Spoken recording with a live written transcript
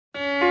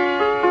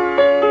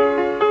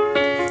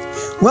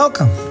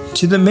Welcome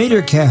to the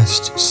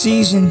Matercast,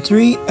 Season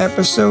 3,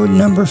 Episode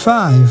number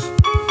 5.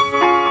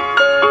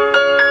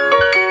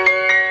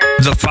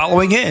 The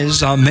following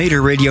is a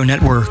Mater Radio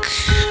Network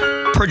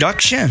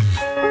production.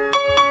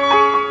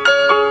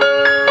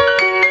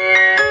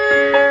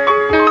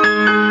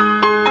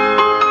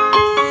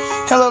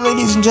 Hello,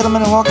 ladies and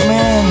gentlemen, and welcome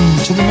in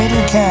to the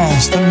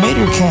Matercast. The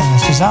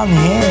Matercast is on the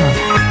air.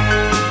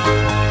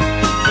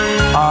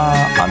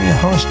 I'm your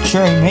host,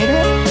 Jerry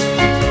Mater.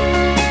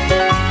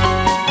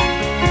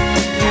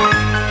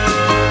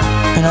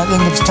 And I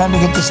think it's time to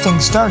get this thing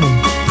started.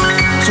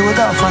 So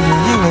without further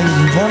ado, ladies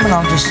and gentlemen,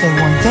 I'll just say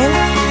one thing.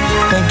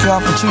 Thank you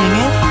all for tuning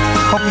in.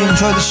 Hope you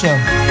enjoy the show.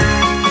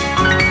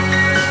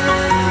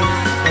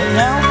 Right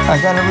now, I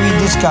gotta read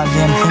this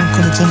goddamn thing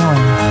because it's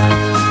annoying.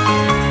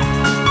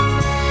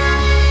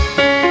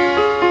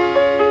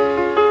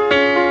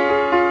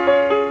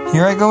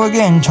 Here I go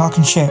again,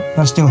 talking shit.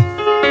 Let's do it.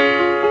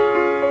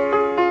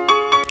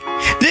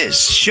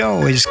 This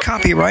show is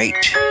copyright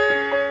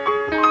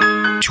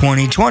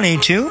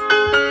 2022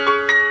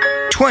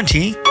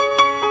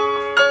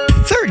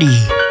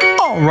 2030.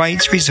 All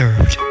rights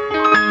reserved.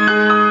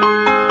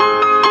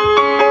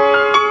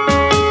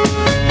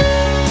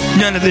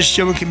 None of this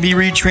show can be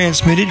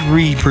retransmitted,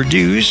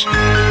 reproduced,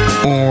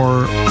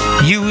 or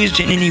used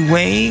in any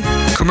way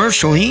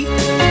commercially,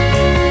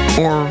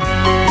 or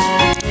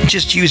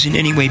just used in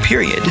any way,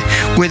 period,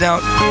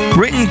 without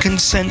written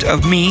consent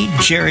of me,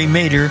 Jerry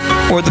Mater,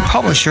 or the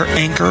publisher,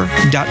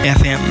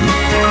 Anchor.fm.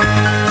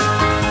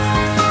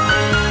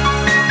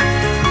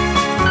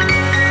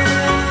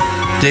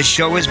 This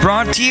show is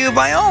brought to you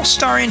by All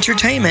Star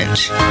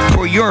Entertainment.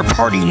 For your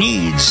party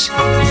needs,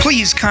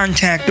 please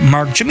contact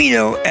Mark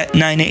Jamino at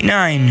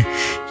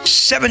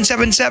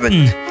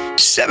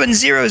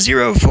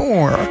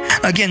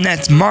 989-777-7004. Again,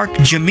 that's Mark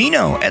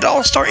Jamino at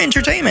All Star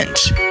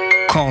Entertainment.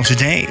 Call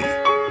today.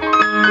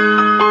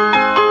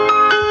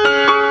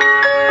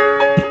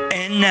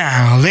 And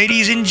now,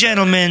 ladies and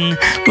gentlemen,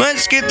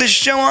 let's get the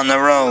show on the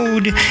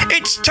road.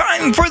 It's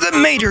time for the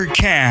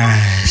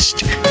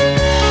Matercast.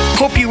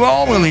 Hope you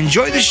all will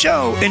enjoy the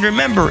show, and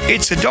remember,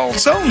 it's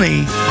adults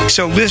only,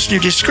 so listener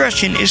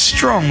discretion is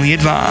strongly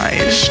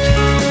advised.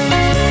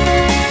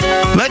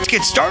 Let's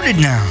get started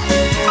now.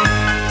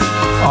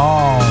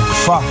 Oh,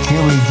 fuck,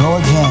 here we go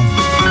again.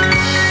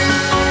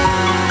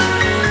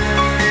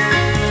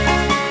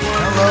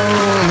 Hello,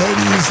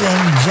 ladies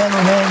and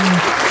gentlemen,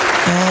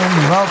 and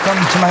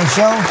welcome to my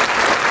show.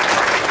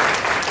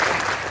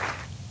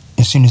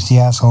 As soon as the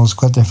assholes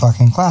quit their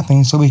fucking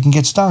clapping so we can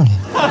get started.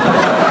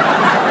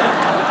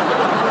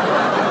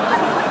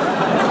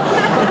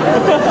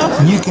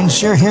 You can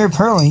sure hear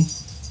Pearly.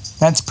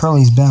 That's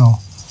Pearly's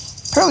bell.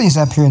 Pearly's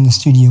up here in the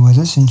studio with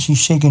us, and she's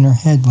shaking her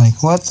head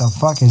like, what the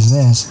fuck is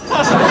this?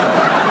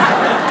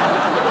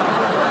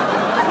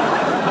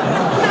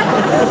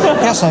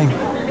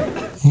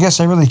 I guess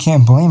I really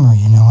can't blame her,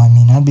 you know. I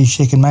mean, I'd be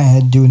shaking my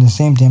head doing the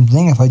same damn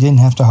thing if I didn't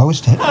have to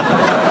host it.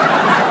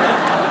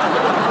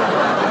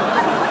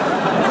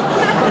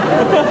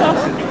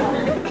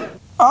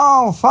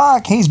 Oh,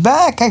 fuck, he's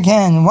back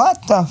again.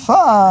 What the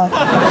fuck?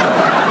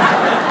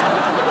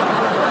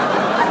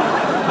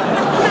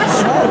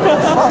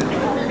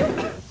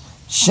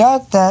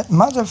 Shut that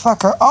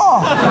motherfucker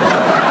off!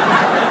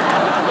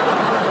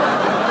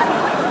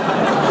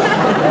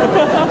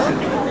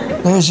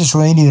 There's this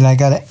lady that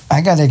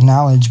I gotta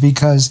acknowledge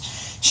because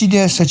she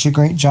does such a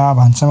great job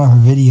on some of her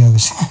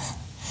videos.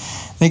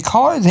 They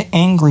call her the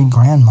Angry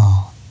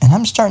Grandma, and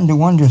I'm starting to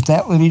wonder if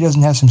that lady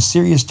doesn't have some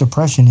serious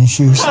depression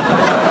issues. I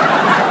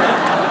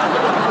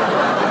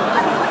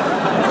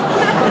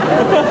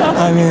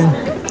mean,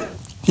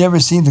 you ever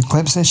see the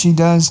clips that she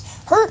does?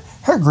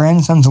 Her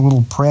grandson's a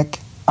little prick.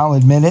 I'll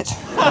admit it. He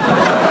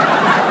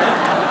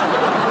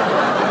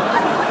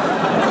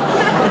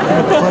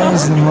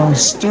plays the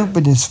most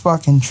stupidest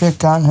fucking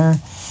trick on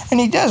her, and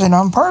he does it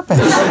on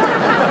purpose.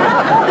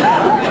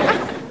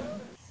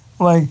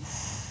 Like,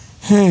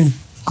 hey,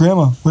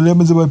 Grandma, what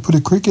happens if I put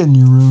a cricket in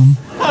your room?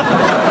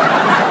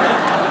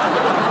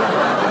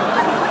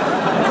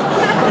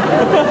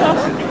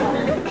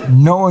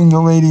 Knowing the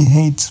lady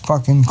hates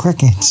fucking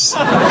crickets.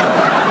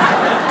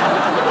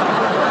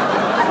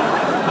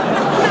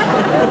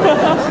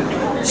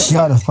 She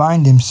ought to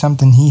find him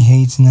something he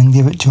hates and then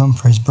give it to him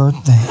for his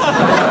birthday.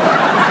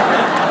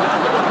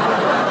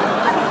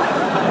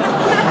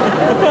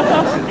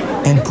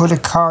 And put a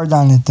card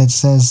on it that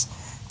says,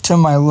 to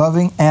my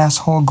loving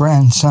asshole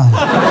grandson.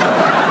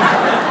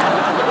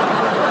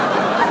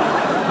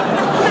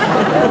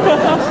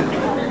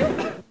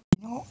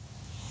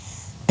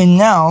 And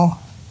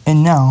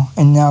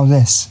now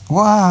this.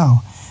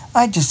 Wow,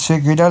 I just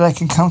figured out I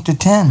could count to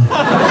 10.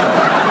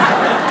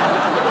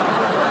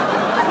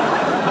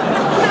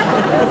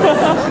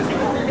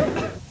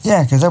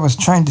 Yeah, because I was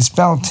trying to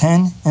spell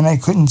 10, and I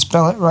couldn't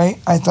spell it right.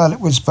 I thought it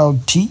was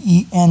spelled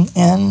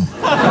T-E-N-N.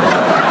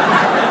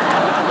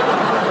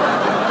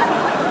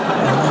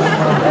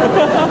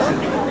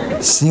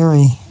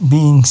 Siri,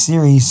 being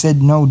Siri,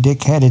 said, no,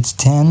 dickhead, it's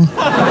 10.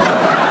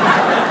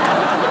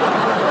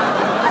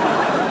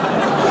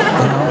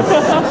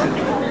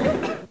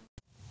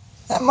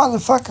 That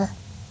motherfucker.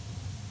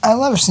 I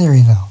love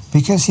Siri, though,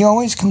 because he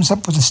always comes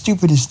up with the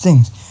stupidest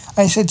things.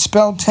 I said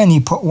spell 10,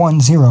 he put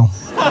 1 0.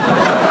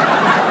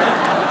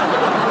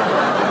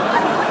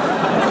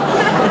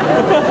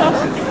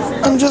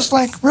 I'm just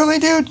like, really,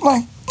 dude?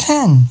 Like,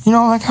 10. You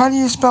know, like, how do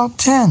you spell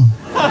 10? He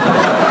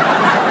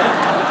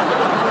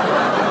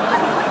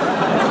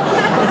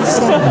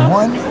said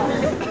 1.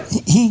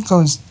 He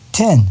goes,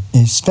 10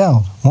 is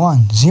spelled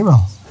 1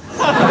 0.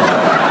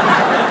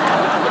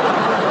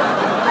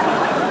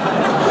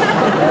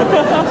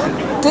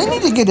 They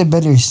need to get a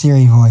better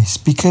Siri voice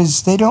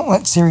because they don't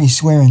let Siri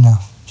swear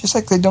enough. Just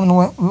like they don't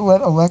let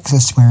Alexa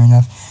swear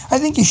enough. I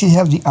think you should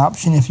have the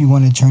option if you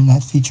want to turn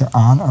that feature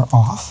on or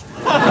off.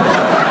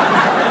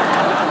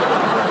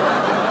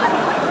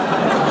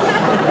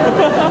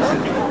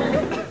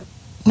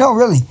 No,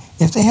 really.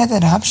 If they had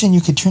that option,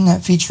 you could turn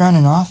that feature on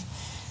and off.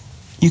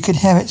 You could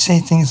have it say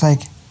things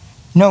like,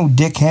 "No,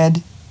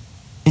 dickhead.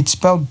 It's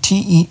spelled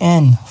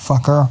T-E-N,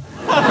 fucker."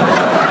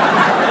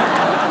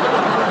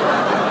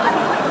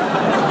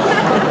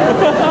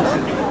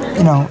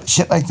 You know,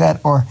 shit like that.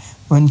 Or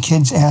when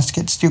kids ask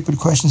it stupid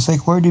questions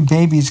like, "Where do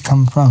babies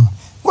come from?"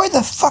 Where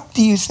the fuck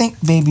do you think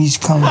babies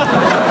come from?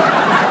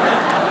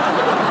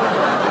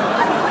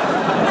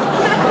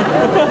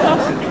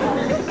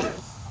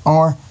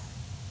 Or,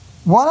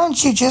 why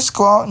don't you just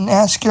go out and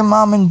ask your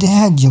mom and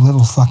dad, you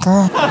little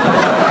fucker?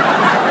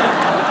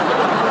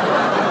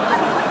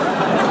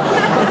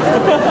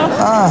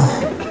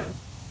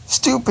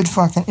 Stupid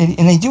fucking idiot.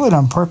 And they do it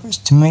on purpose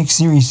to make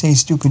Siri say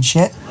stupid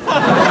shit.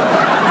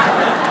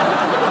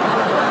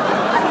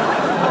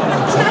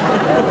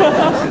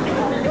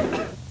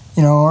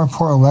 You know, or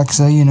poor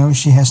Alexa, you know,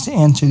 she has to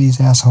answer these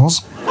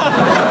assholes.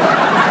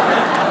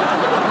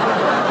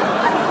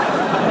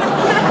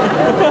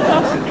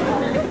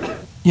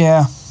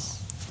 Yeah.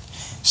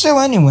 So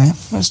anyway,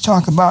 let's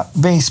talk about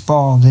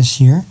baseball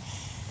this year.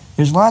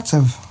 There's lots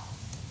of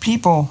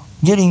people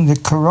getting the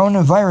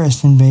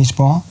coronavirus in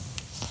baseball.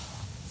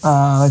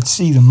 Let's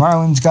see, the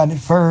Marlins got it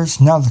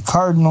first. Now the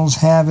Cardinals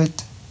have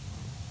it.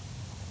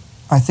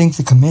 I think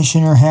the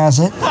commissioner has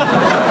it.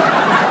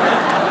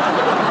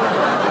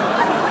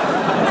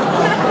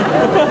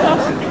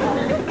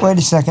 Wait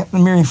a second,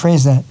 let me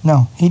rephrase that.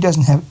 No, he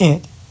doesn't have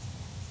it.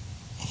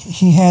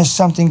 He has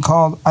something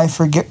called, I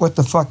forget what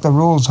the fuck the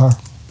rules are.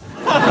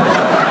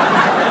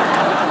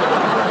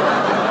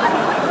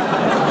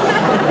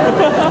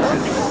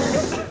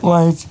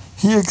 Like,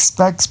 he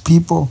expects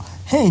people,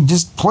 hey,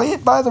 just play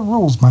it by the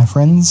rules, my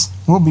friends.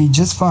 We'll be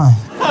just fine.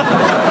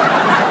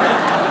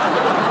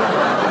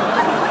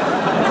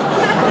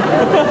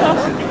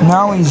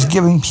 Now he's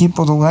giving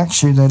people the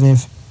lecture that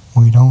if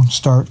we don't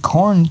start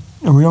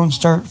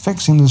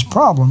fixing this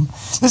problem,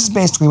 this is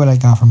basically what I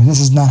got from it.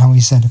 This is not how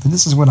he said it, but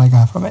this is what I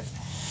got from it.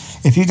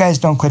 If you guys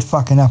don't quit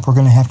fucking up, we're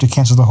going to have to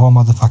cancel the whole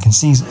motherfucking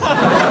season.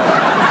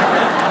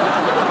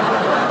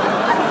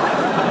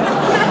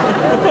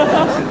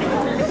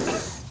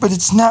 But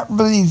it's not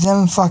really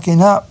them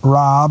fucking up,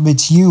 Rob.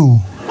 It's you.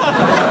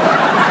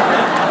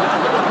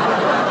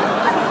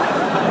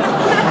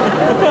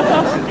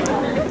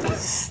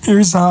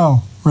 Here's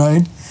how,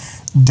 right?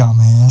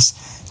 Dumbass.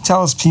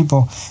 Tells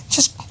people,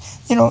 just,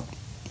 you know,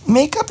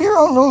 make up your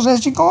own rules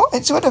as you go.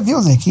 It's what it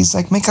feels like. He's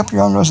like, make up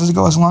your own rules as it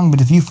goes along,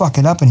 but if you fuck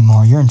it up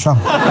anymore, you're in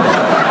trouble.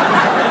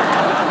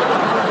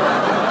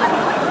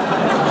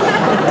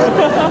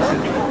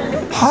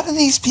 How do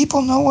these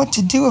people know what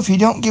to do if you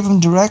don't give them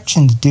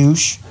directions,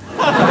 douche?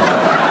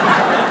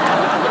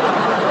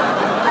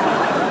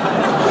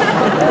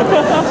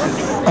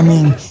 I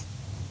mean,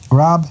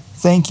 Rob,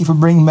 thank you for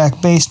bringing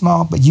back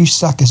baseball, but you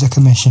suck as a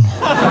commissioner.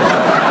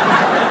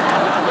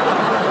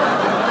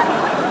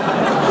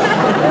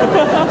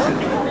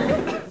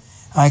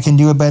 I can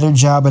do a better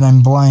job and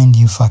I'm blind,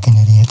 you fucking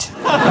idiot.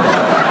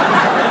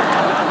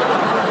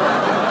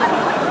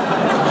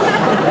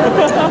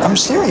 I'm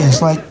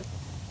serious, like,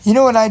 you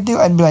know what I'd do?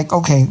 I'd be like,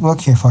 okay, look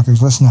here, fuckers,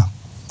 listen up.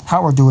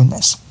 How we're doing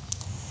this.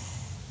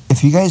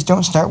 If you guys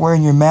don't start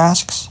wearing your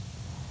masks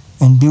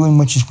and doing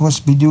what you're supposed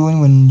to be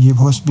doing when you're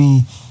supposed to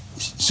be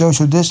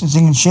social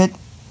distancing and shit,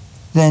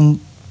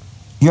 then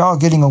you're all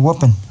getting a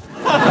whooping.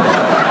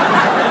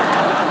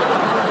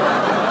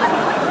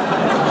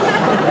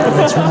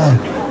 That's right.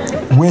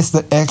 With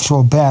the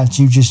actual bats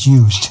you just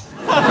used.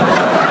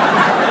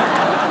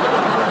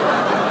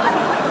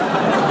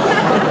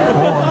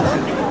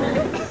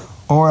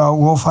 Or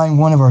we'll find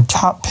one of our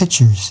top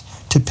pitchers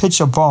to pitch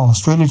a ball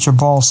straight at your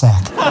ball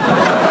sack.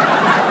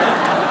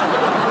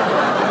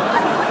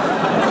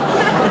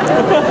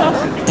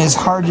 As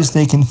hard as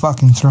they can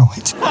fucking throw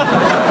it.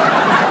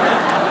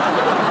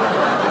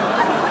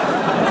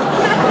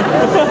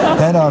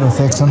 That ought to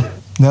fix them.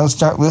 They'll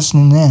start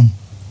listening then.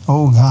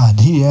 Oh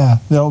God, yeah,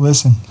 they'll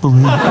listen,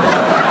 believe me.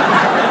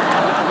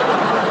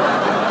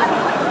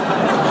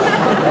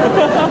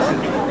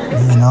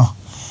 You know,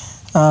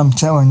 I'm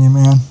telling you,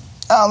 man.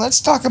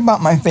 Let's talk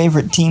about my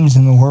favorite teams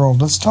in the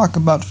world. Let's talk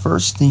about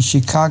first the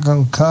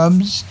Chicago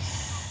Cubs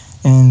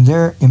and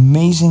their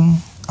amazing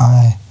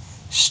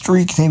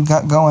streak they've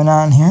got going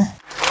on here.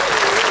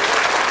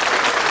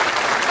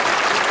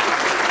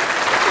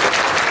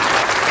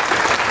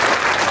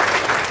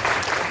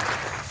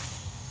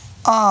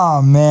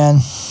 Oh, man.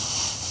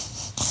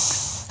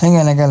 Hang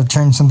on, I gotta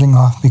turn something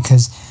off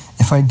because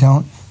if I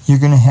don't, you're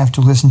gonna have to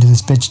listen to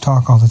this bitch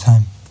talk all the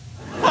time.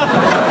 Yep.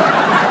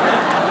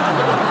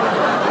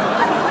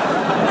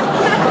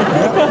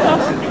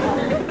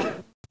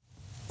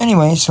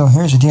 Anyway, so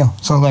here's the deal.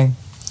 So, like,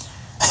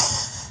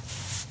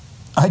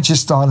 I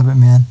just thought of it,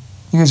 man.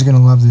 You guys are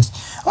gonna love this.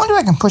 I wonder if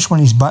I can push one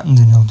of these buttons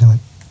and it'll do it.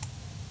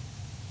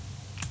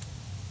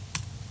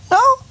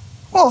 No?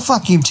 Well,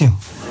 fuck you too.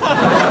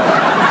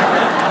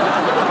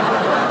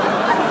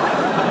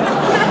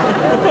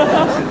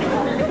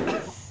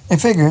 It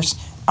figures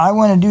I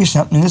want to do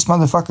something, and this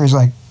motherfucker's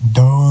like,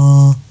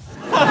 duh.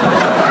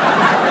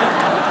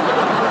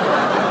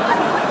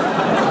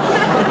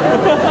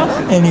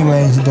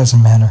 Anyways, it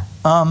doesn't matter.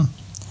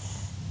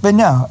 But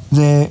no,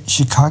 the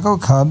Chicago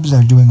Cubs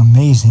are doing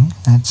amazing.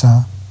 That's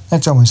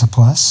always a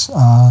plus.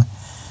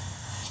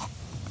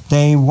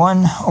 They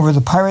won over the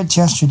Pirates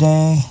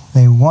yesterday.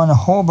 They won a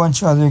whole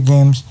bunch of other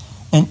games.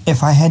 And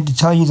if I had to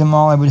tell you them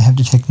all, I would have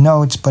to take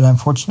notes. But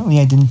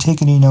unfortunately, I didn't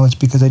take any notes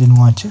because I didn't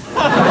want to.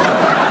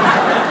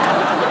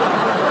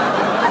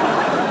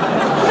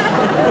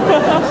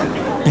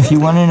 If you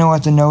want to know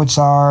what the notes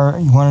are,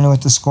 you want to know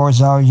what the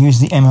scores are, use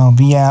the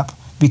MLB app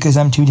because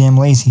I'm too damn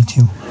lazy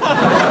to.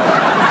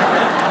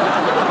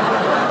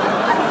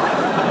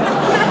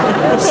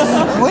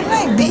 See,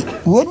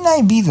 wouldn't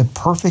I be the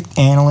perfect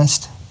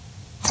analyst?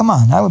 Come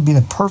on, I would be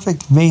the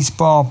perfect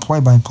baseball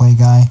play-by-play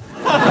guy.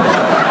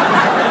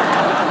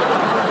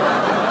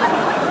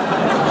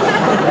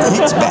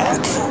 It's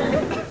back.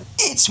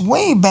 It's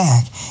way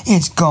back.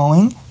 It's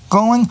going,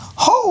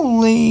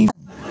 holy...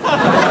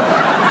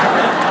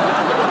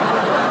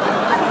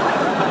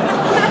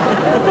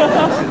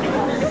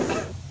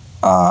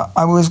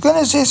 I was going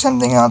to say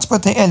something else,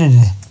 but they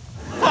edited it.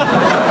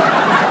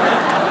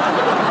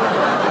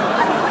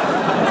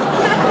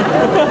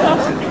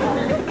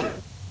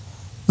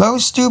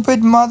 Those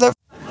stupid mother...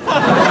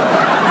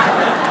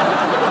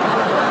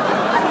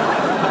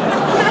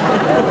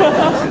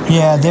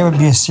 Yeah, there would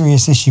be a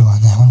serious issue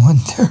on that one,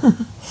 wouldn't there?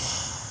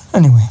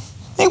 Anyway,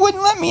 they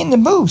wouldn't let me in the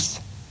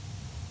booth.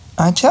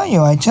 I tell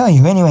you.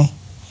 Anyway,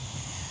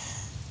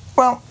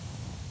 well,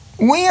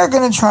 we are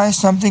going to try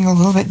something a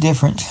little bit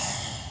different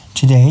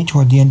today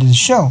toward the end of the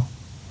show.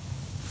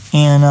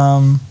 And,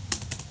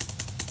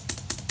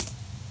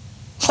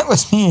 that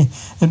was me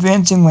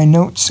advancing my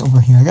notes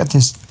over here. I got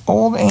this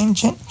old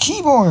ancient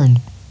keyboard,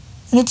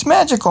 and it's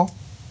magical.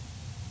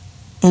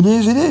 It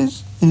is. It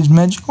is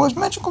magical as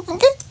magical can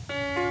get.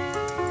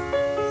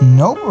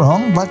 Nope,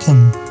 wrong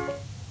button.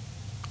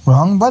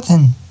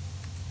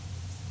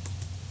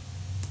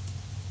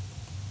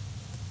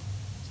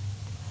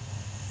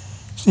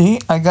 See,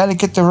 I gotta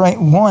get the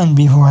right one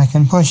before I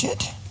can push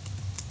it.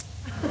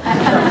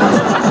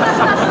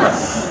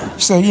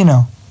 So, you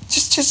know,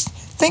 just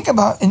think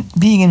about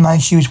being in my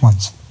shoes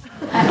once.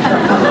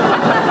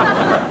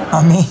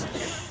 I mean,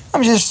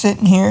 I'm just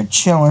sitting here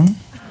chilling.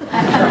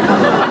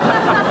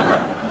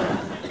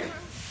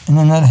 And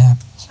then that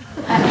happens.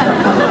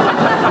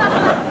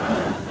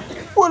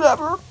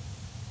 Whatever.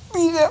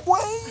 Be that way.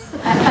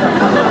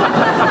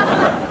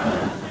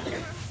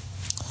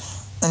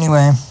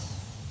 Anyway.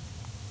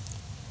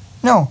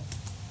 No.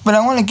 But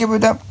I want to give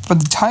it up for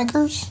the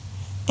Tigers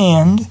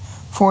and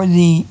for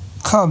the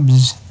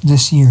Cubs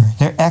this year.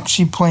 They're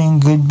actually playing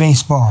good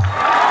baseball.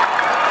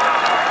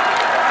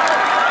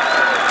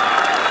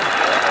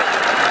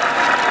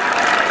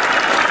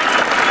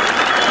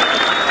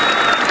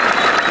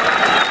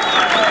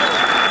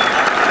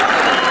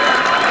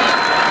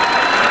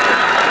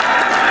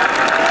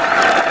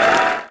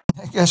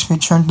 I guess we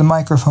turned the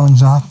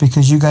microphones off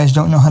because you guys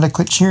don't know how to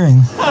quit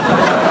cheering.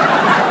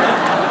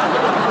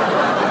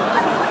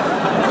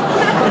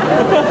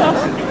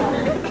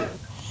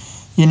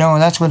 You know,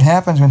 that's what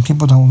happens when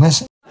people don't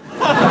listen.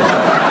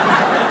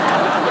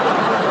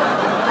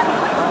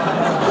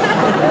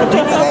 Did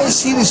you guys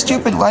see the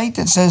stupid light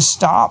that says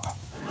stop?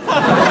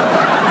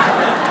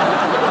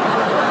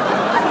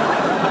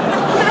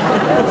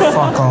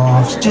 Fuck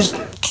off. Just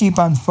keep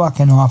on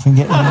fucking off and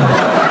getting me.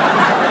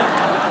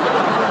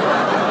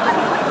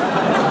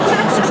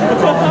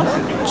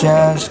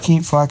 Just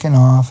keep fucking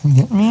off and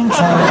get me in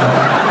trouble.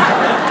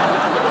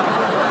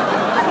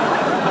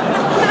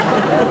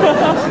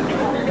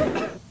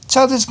 That's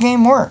how this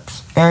game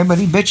works.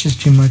 Everybody bitches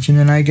too much and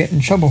then I get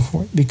in trouble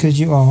for it because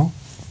you all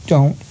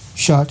don't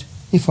shut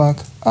the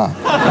fuck up.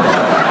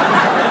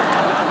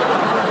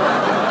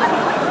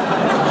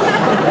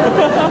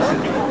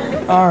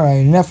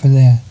 Alright, enough of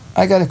that.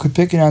 I gotta quit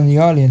picking on the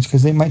audience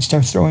because they might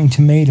start throwing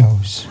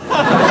tomatoes.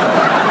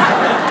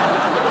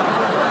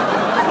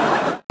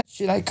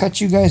 Should I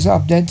cut you guys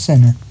off dead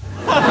center?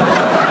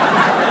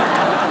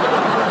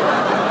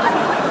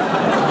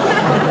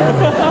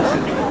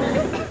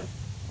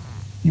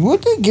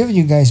 Would they give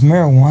you guys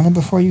marijuana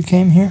before you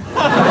came here? I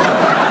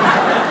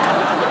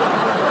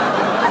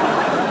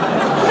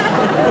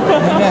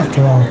mean,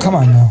 after all, come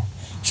on now.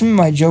 Some of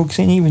my jokes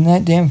ain't even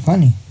that damn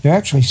funny. They're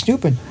actually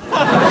stupid.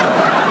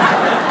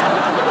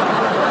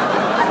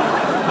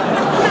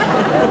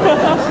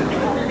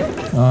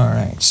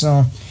 Alright,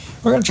 so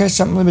we're going to try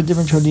something a little bit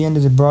different toward the end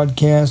of the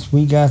broadcast.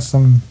 We got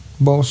some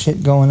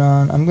bullshit going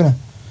on.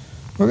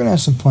 We're gonna have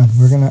some fun.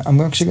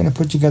 I'm actually gonna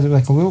put together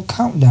like a little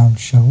countdown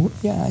show.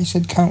 Yeah, I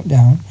said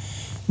countdown.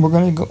 We're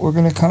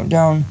gonna count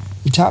down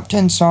the top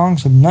 10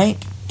 songs of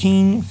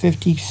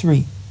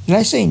 1953. Did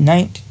I say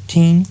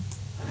 19?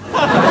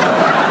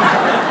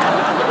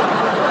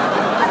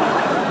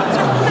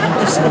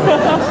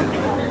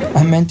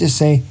 I meant to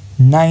say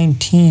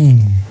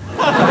 19.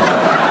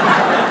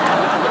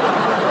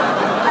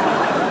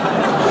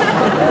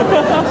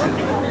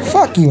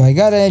 Fuck you, I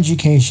got an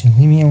education.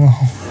 Leave me alone.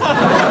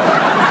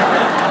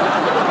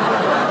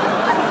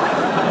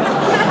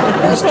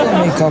 I still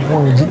make up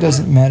words, it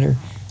doesn't matter.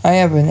 I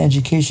have an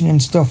education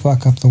and still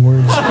fuck up the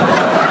words.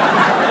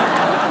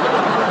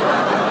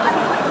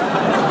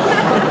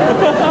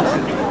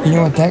 You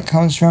know what that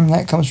comes from?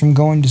 That comes from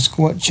going to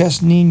school at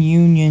Chesney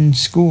Union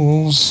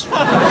Schools.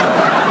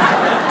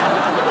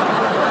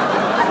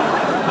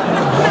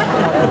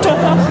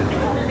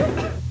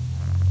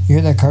 You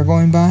hear that car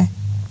going by?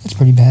 That's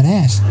pretty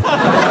badass.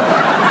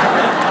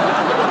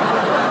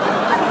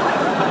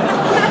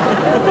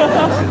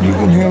 You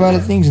can hear a lot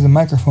of things with the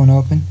microphone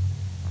open.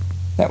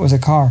 That was a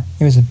car.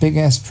 It was a big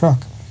ass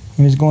truck.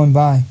 It was going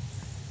by.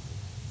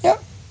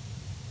 Yep.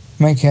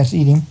 My cat's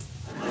eating.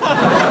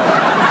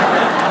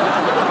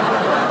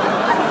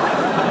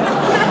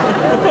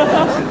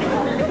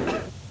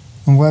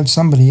 I'm glad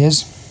somebody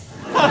is.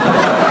 I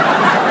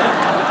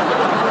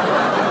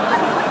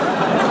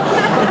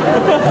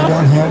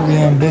don't have the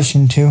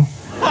ambition to.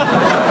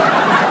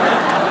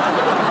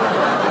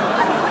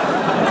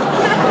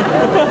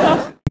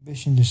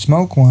 Ambition to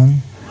smoke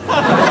one.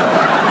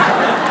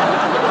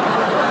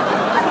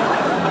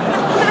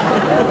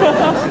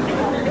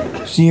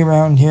 See,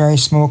 around here I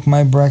smoke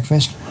my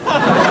breakfast.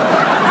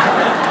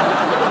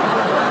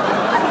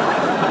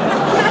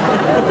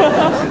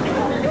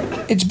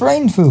 It's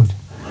brain food.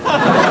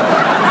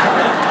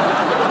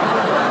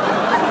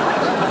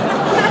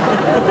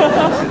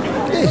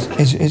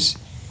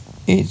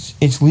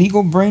 It's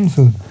legal brain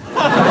food.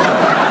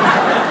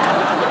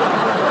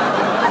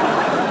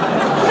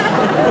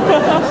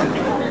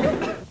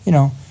 You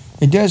know,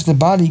 it does the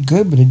body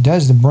good, but it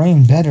does the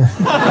brain better.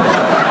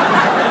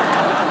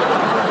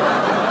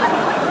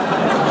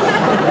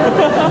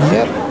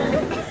 Yep.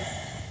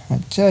 I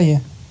tell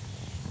you,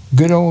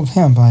 good old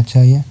hemp, I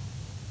tell you.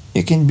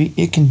 It can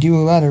do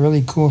a lot of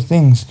really cool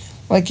things.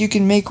 Like you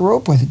can make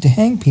rope with it to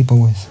hang people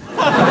with.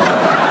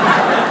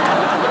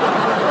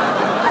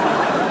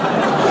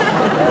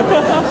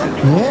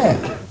 Yeah,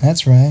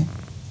 that's right.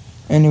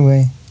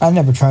 Anyway, I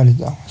never tried it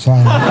though, so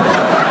I don't.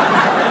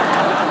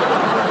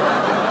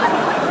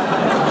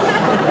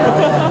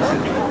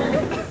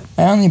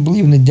 I only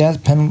believe in the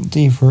death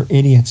penalty for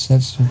idiots.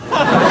 That's.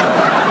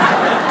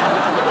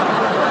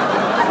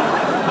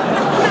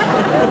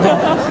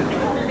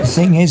 The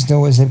thing is,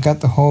 though, is I've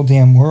got the whole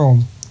damn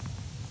world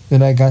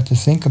that I got to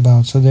think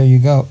about. So there you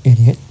go,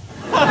 idiot.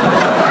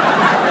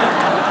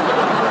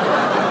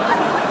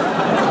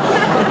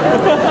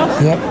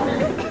 Yep.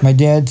 My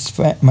dad's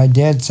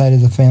side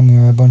of the family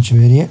are a bunch of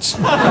idiots.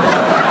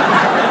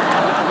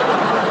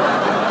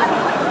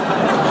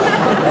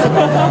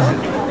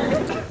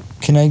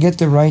 Can I get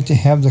the right to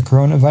have the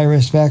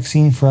coronavirus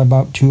vaccine for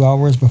about 2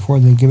 hours before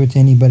they give it to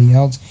anybody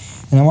else?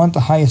 And I want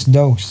the highest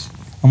dose.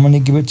 I'm going to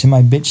give it to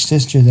my bitch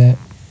sister that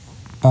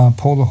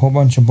pulled a whole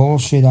bunch of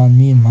bullshit on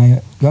me and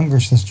my younger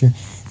sister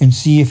and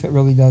see if it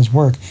really does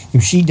work.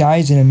 If she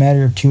dies in a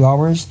matter of 2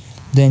 hours,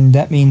 then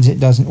that means it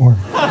doesn't work.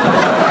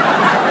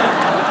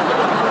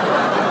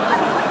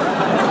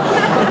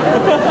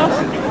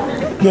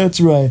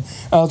 That's right.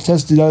 I'll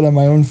test it out on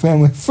my own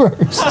family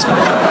first.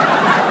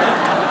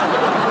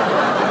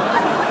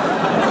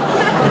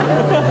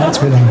 That's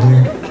what I'll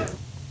do.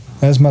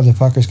 Those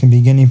motherfuckers can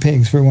be guinea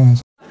pigs for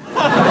once.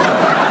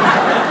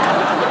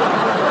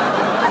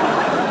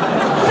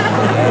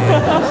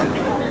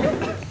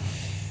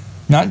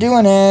 Not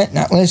doing it.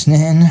 Not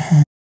listening.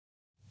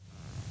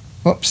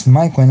 Whoops, the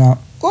mic went out.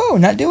 Whoa,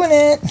 not doing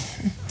it.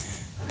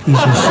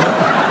 Piece of shit.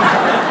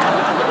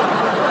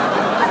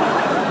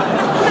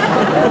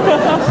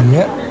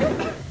 Yep.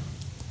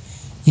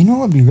 You know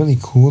what would be really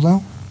cool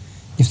though?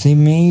 If they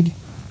made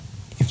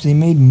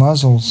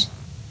muzzles.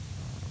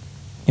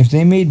 If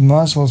they made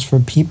muzzles for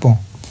people.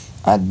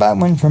 I'd buy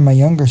one for my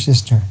younger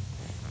sister.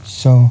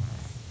 So,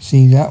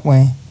 see, that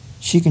way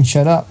she can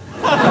shut up.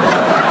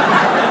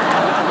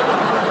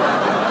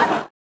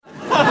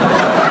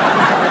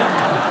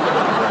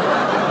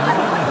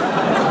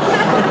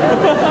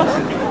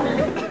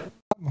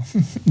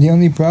 The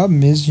only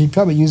problem is she'd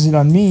probably use it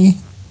on me.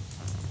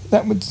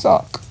 That would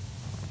suck.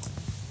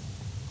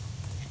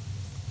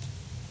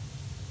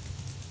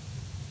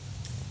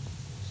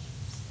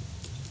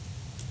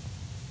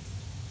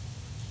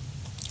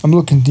 I'm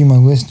looking through my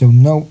list of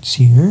notes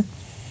here,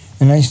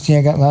 and I see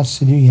I got lots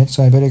to do yet,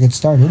 so I better get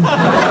started.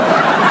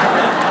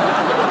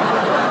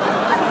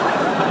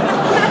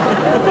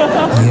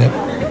 Yep.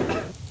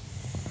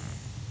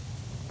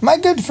 My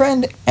good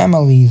friend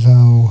Emily,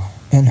 though.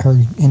 and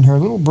her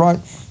little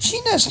broad. She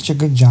does such a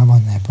good job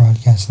on that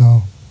broadcast,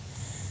 though.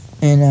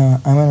 And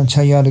I'm going to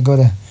tell you how to go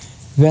to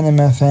Venom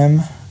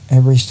FM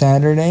every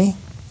Saturday.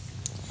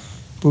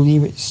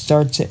 Believe it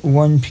starts at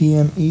 1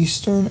 p.m.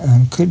 Eastern.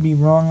 I could be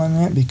wrong on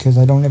that because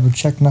I don't ever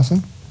check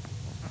nothing.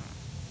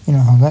 You know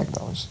how that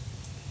goes.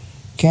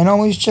 Can't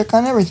always check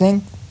on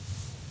everything.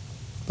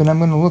 But I'm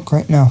going to look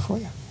right now for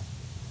you.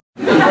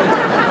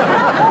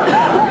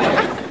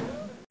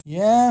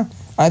 Yeah,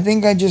 I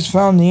think I just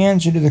found the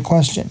answer to the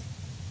question.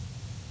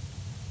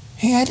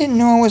 Hey, I didn't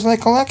know I was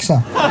like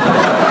Alexa.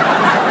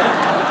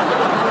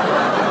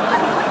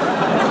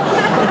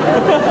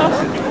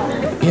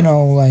 You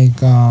know, like,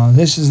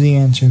 this is the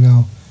answer,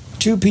 though.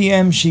 2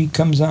 p.m. she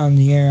comes on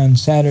the air on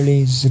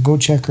Saturdays, so go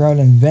check her out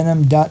on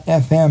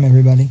Venom.fm,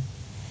 everybody.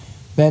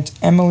 That's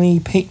Emily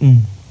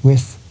Payton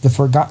with the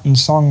Forgotten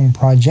Song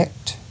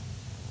Project.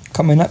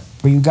 Coming up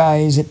for you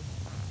guys at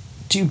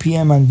 2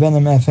 p.m. on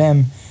Venom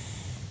FM.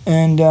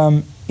 And,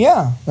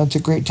 yeah, that's a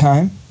great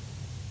time.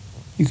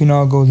 You can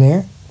all go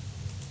there.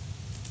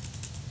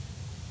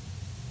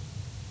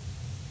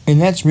 And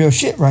that's real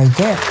shit right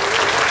there.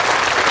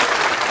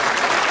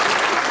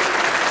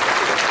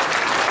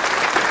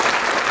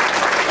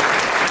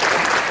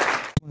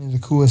 One of the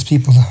coolest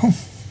people, though.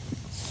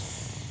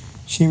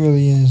 She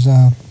really is.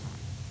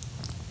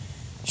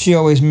 She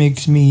always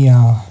makes me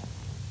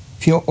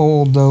feel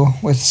old, though,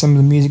 with some of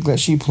the music that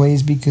she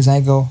plays, because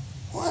I go,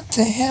 what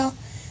the hell?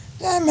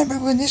 I remember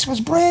when this was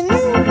brand new.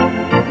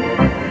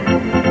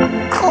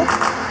 Oh.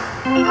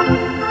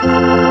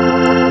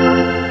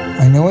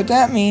 I know what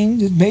that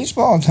means. It's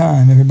baseball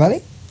time,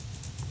 everybody.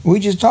 We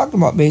just talked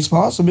about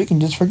baseball, so we can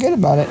just forget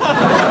about it.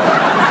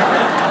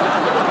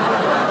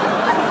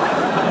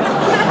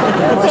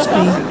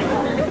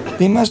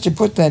 They must have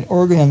put that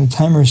organ on the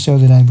timer so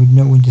that I would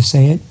know when to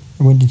say it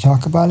or when to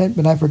talk about it,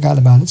 but I forgot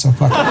about it, so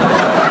fuck it.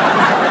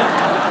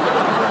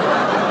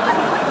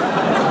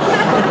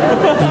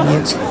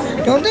 Idiots.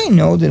 Don't they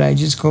know that I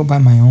just go by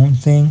my own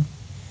thing?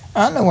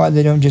 I don't know why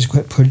they don't just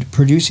quit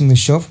producing the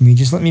show for me.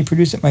 Just let me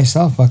produce it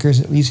myself, fuckers.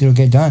 At least it'll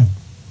get done.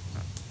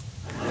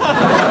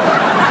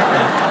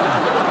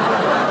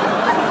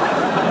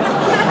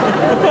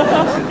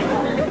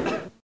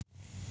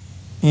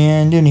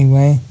 And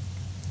anyway,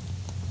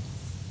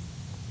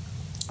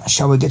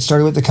 shall we get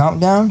started with the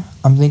countdown?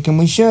 I'm thinking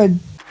we should.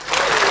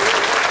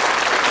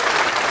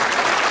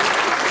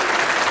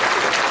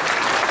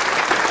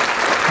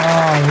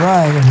 All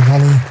right,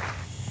 everybody.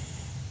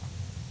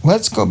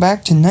 Let's go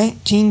back to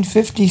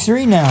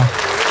 1953 now.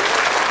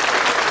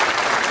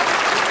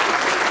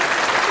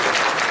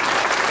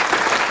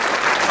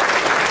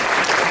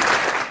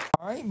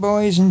 All right,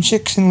 boys and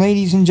chicks and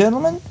ladies and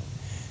gentlemen,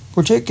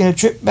 we're taking a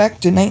trip back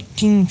to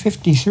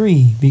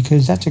 1953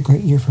 because that's a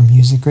great year for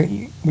music. Great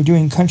year. We're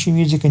doing country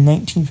music in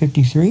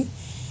 1953.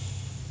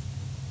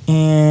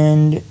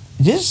 And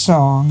this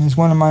song is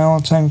one of my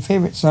all-time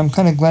favorites, so I'm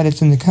kind of glad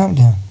it's in the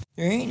countdown.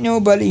 There ain't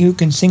nobody who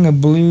can sing a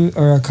blue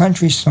or a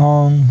country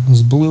song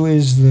as blue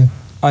as the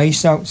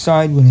ice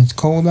outside when it's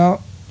cold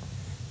out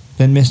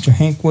than Mr.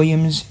 Hank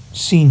Williams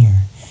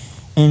Sr.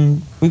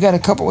 And we got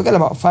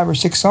about 5 or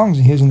 6 songs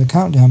of his in the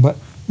countdown, but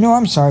no,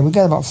 I'm sorry, we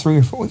got about 3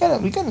 or 4. We got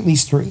at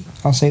least 3.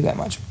 I'll say that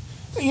much.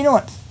 But you know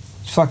what?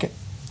 Fuck it.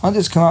 I'll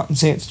just come out and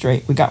say it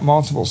straight. We got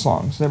multiple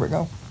songs. There we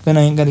go. Then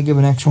I ain't got to give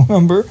an actual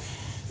number.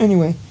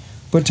 Anyway,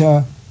 but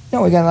no,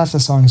 we got lots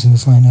of songs in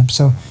this lineup,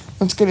 so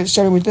let's get it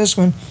started with this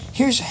one.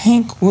 Here's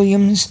Hank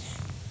Williams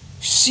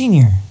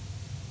Sr.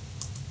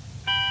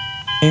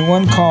 and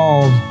one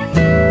called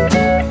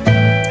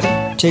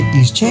Take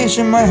These Chains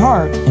From My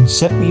Heart and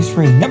Set Me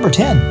Free. Number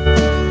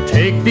 10.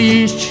 Take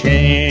these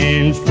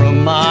chains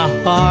from my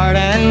heart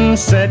and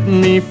set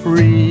me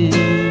free.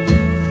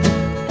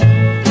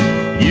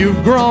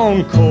 You've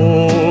grown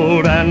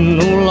cold and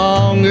no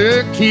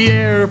longer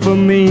care for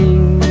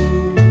me.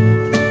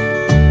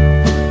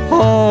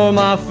 All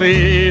my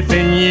faith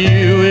in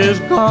you is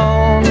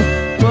gone,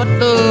 but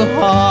the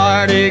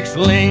heartaches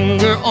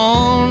linger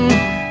on.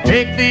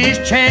 Take these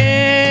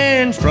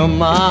chains from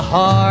my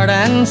heart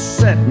and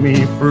set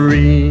me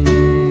free.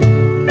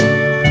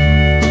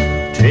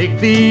 Take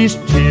these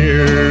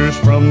tears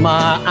from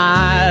my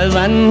eyes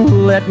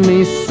and let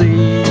me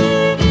see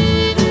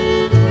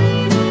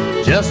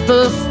just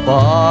a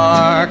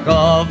spark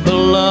of the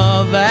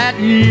love that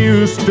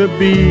used to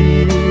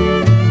be.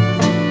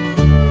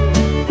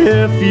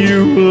 If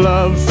you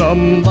love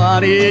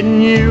somebody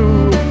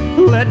new,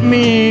 let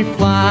me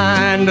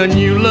find a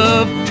new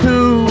love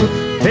too.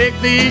 Take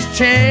these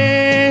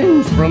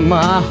chains from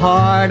my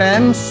heart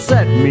and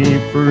set me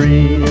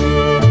free.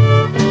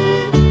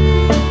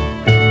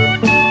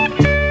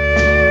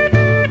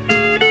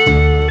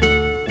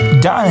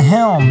 Don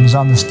Helms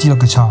on the steel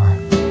guitar.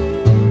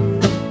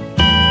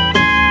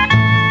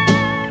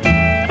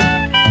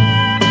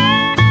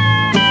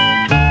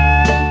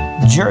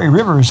 Jerry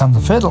Rivers on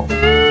the fiddle.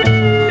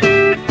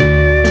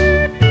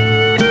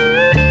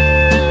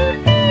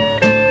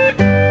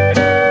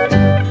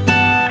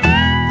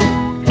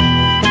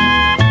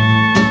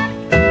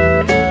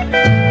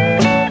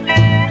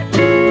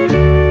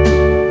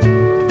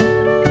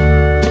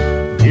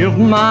 give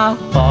my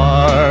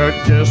heart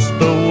just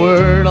a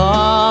word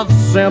of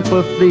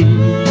sympathy.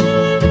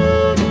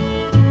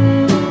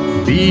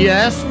 Be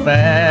as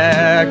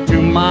fair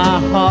to my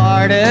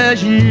heart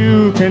as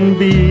you can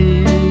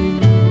be.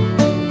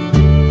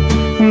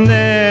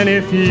 Then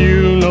if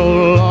you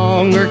no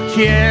longer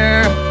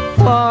care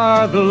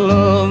for the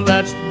love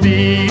that's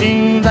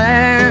beating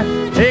there,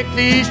 take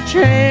these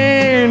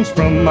chains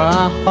from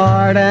my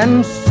heart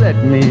and set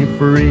me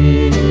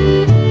free.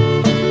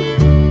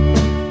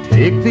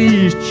 Take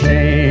these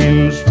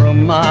chains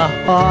from my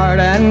heart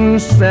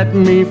and set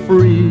me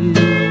free.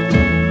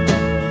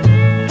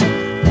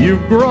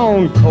 You've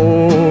grown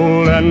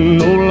cold and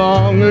no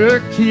longer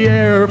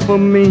care for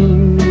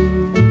me.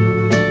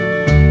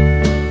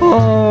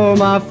 Oh,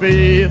 my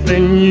faith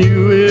in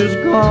you is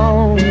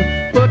gone,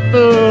 but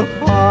the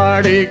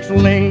heartaches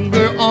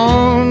linger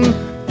on.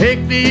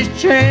 Take these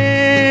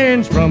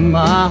chains from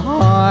my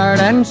heart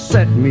and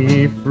set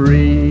me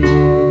free.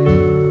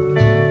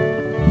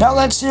 Now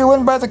let's hear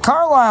one by the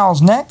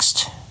Carlisles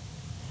next.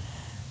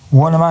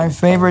 One of my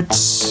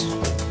favorites.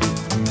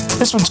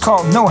 This one's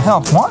called No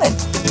Help Wanted.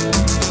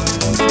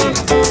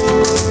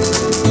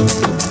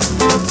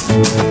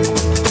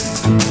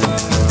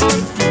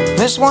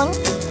 This one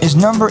is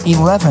number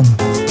 11.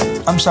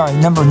 I'm sorry,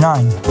 number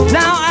 9.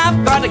 Now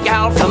I've got a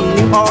gal from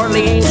New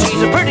Orleans.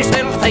 She's the prettiest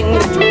little thing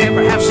that you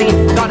ever have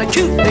seen. Got a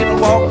cute little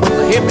walk with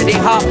a hippity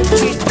hop.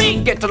 She's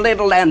big at the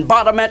little and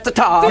bottom at the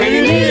top.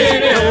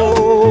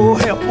 No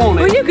help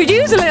wanted. Well, you could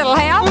use a little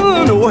help.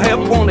 No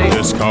help wanted.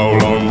 Just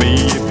call on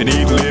me if you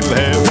need a little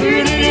help.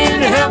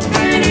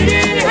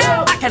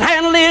 I can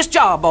handle this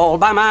job all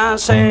by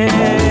myself.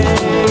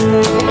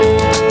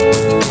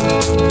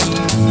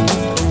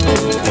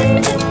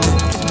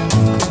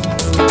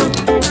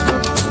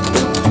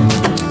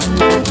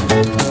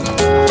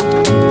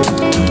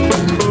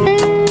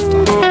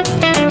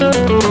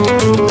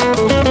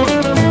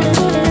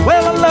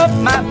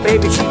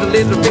 Baby, she's a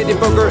little bitty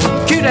booger,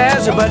 cute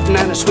as a button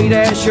and a sweet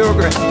as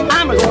sugar.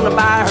 I'm gonna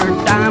buy her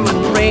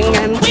diamond ring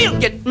and we'll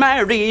get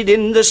married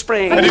in the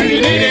spring. Do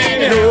you need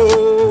any help?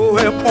 No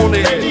help on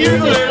it.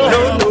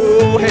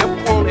 No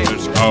help on it.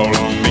 Just call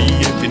on me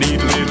if you need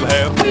a little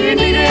help. Do you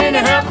need any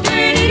help? Do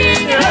you need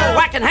any help?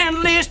 I can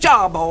handle this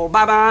job all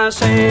by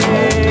myself.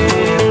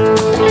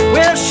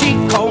 Well, she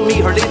called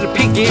me her little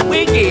piggy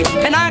wiggy,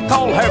 and I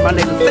call her my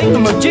little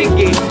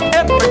thingamajiggy.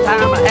 Every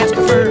time I ask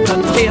her for a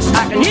kiss,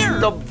 I can hear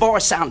the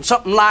voice sound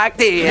something like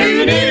this.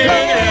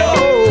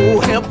 No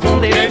help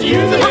on it.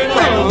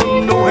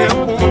 No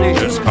help on it.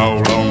 Just call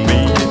on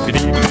me if you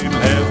need a little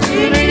help.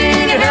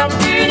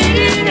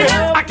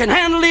 I can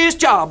handle this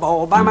job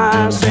all by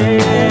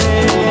myself.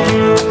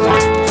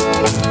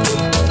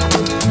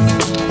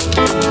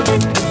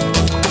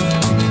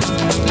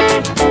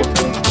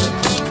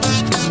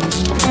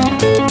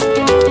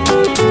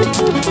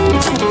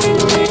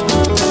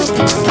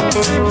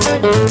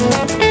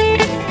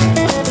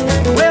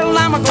 Well,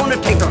 I'm gonna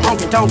take her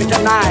honky-tonky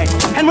tonight,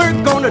 and we're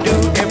gonna do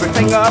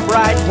everything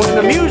upright. When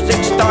the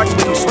music starts,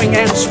 we'll swing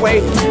and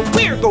sway.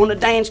 We're gonna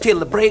dance till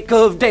the break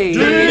of day.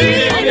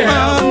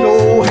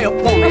 No help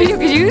on Well, it. you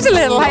could use a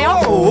little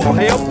help. No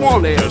help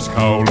on it. Just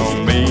call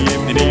on me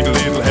if you need a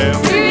little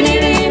help.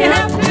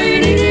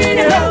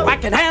 I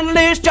can handle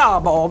this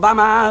job all by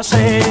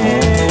myself.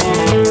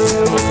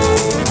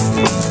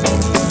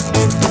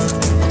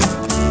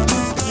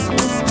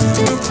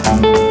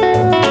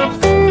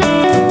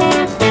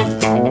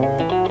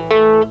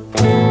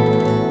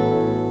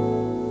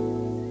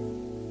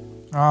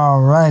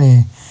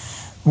 Alrighty.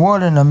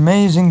 What an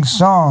amazing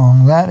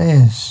song that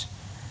is.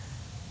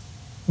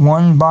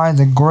 One by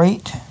the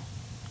great,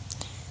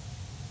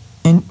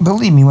 and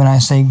believe me when I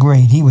say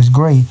great, he was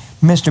great,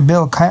 Mr.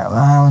 Bill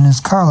Carlisle and his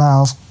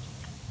Carlisles.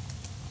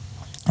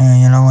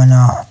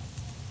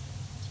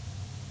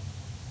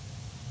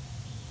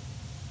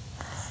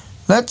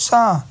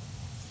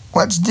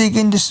 Let's dig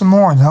into some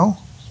more though.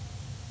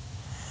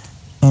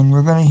 And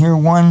we're gonna hear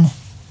one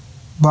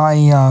by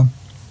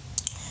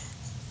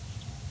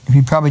if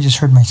you probably just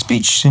heard my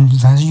speech, and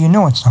you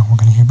know what song we're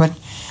gonna hear. But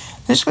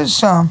this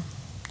was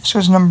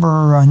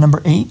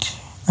number 8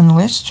 on the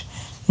list.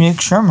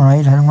 Make sure I'm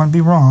right. I don't want to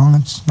be wrong.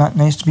 It's not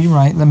nice to be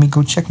right. Let me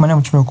go check my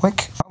notes real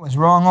quick. I was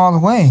wrong all the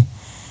way.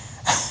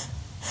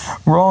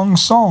 Wrong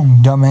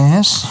song,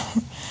 dumbass.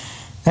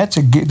 That's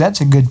a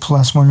good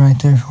plus one right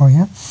there for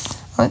you.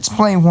 Let's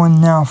play one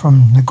now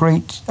from the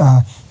great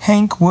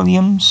Hank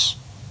Williams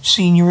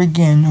Sr.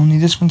 again. Only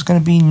this one's going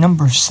to be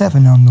number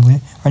 7 on the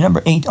list, or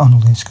number 8 on the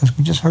list, because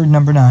we just heard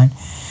number 9.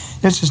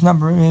 This is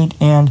number 8,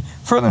 and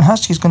Ferlin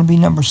Husky is going to be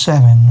number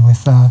 7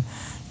 with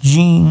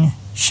Gene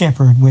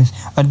Shepard with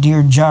A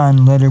Dear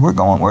John Letter.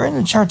 We're in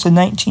the charts of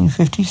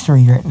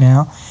 1953 right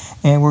now,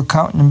 and we're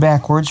counting them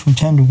backwards from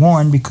 10 to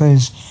 1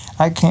 because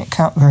I can't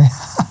count very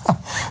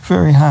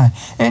very high.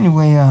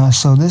 Anyway,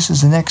 so this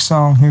is the next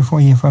song here for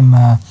you from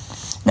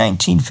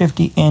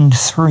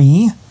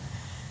 1953.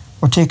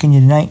 We're taking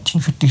you to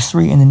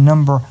 1953, and the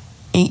number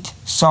 8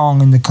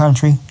 song in the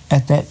country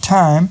at that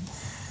time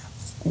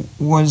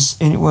was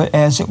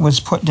as it was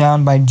put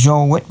down by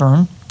Joe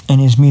Whitburn, in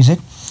his music,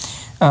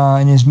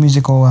 in his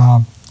musical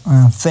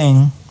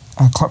thing,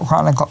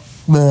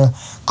 the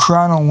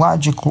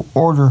chronological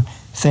order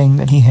thing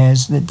that he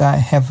has that I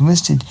have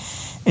listed.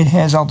 It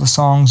has all the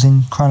songs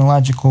in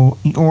chronological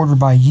order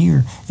by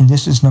year, and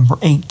this is number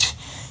 8.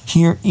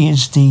 Here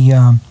is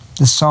the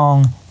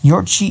song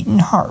 "Your Cheatin'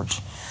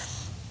 Heart"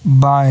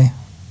 by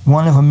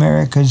one of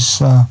America's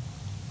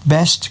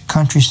best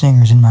country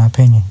singers, in my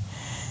opinion.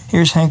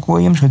 Here's Hank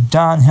Williams with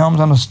Don Helms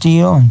on the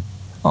steel and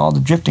all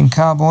the Drifting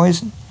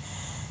Cowboys.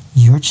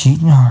 "Your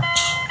Cheatin' Heart."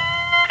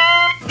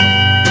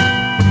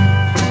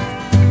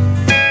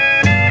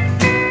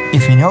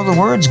 If you know the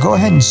words, go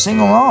ahead and sing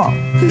along.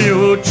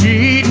 Your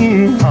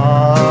cheating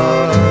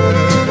heart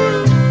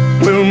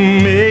will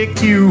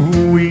make you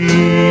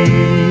weep.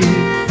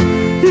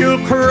 You'll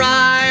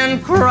cry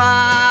and cry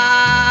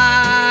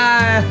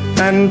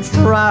and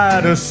try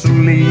to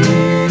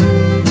sleep,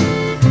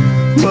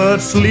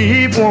 but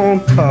sleep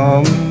won't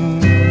come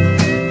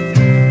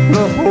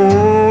the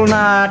whole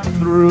night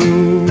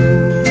through.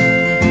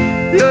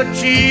 Your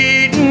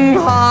cheating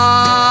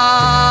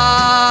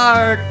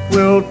heart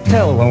will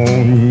tell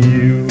on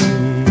you.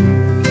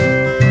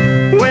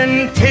 When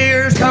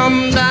tears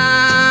come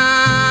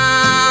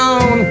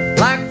down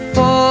like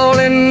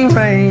falling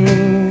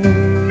rain,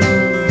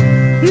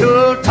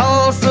 you'll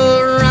toss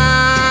around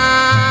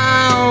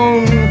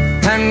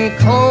and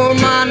call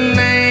my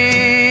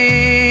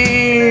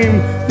name.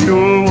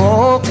 You'll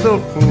walk the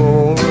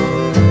floor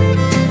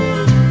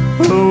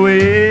the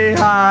way I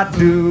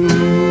do.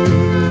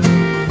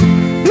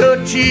 Your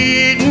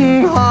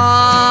cheating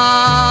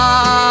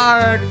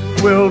heart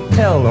will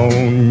tell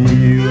on you.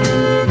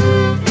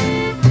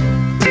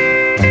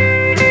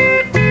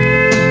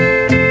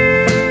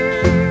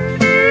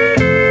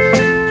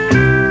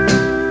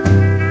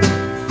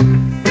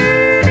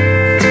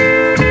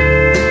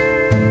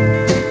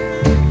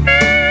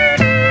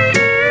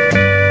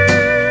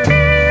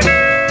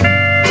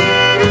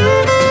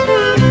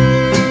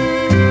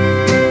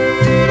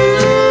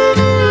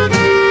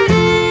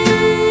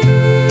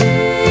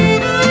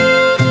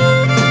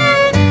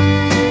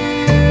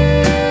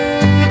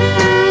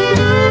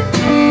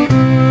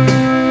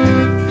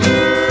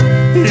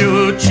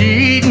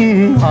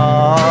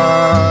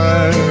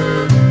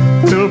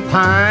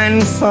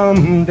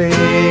 Someday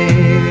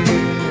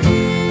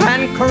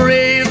and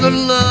crave the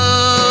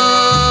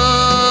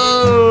love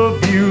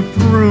you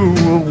threw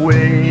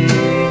away.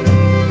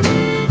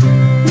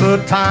 The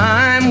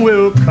time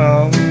will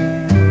come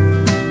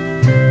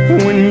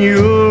when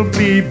you'll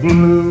be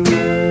blue.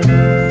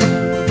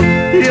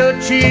 Your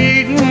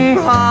cheating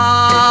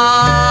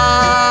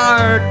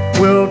heart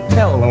will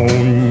tell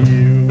on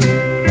you.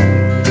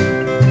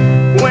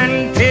 When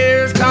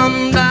tears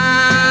come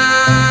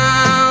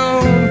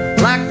down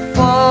like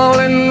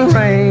falling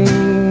rain,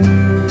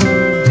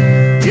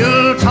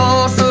 you'll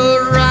toss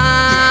around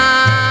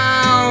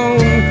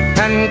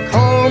and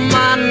call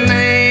my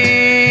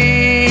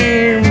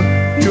name.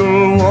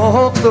 You'll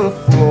walk the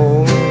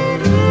floor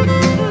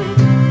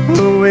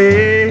the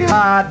way I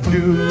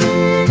do.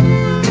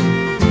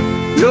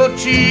 Your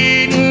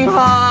cheating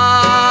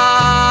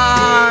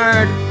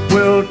heart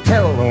will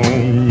tell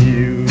on you.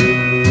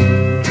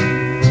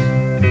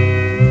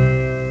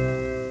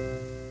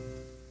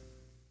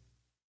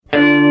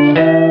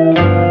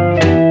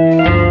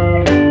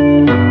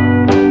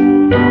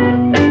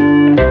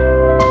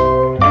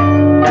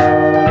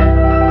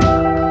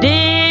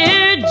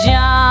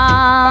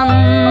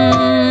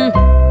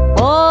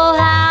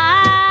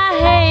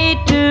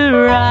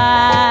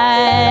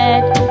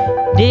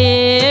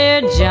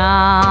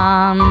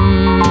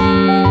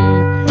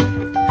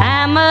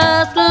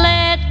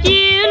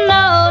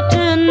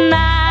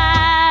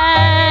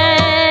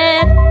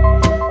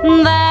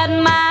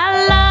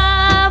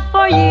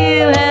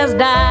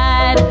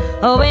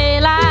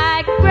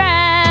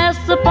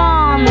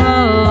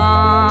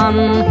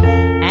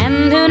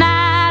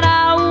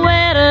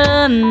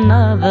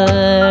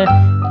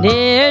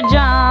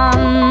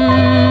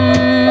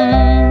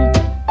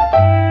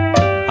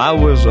 I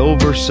was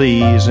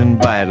overseas in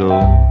battle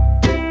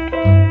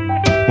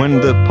when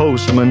the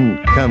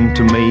postman come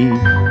to me,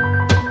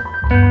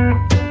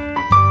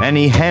 and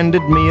he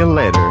handed me a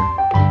letter.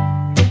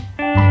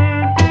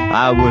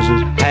 I was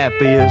as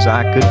happy as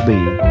I could be,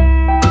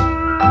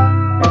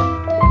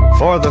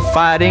 for the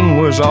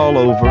fighting was all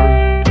over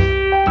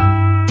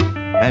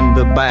and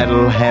the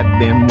battle had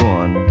been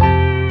won.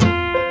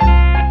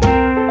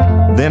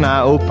 Then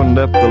I opened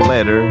up the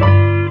letter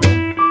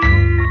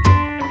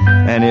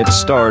and it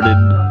started,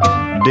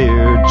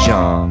 "Dear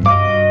John."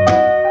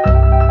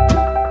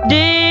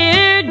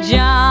 Dear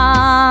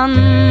John,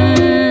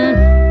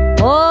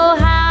 oh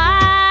how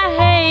I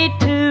hate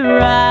to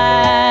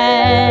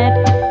write.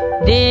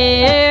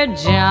 Dear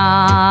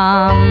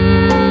John,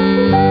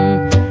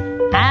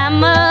 I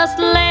must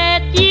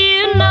let you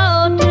know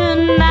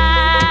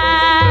tonight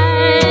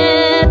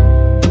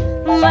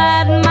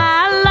that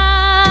my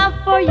love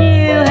for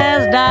you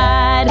has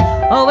died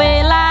away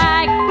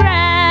like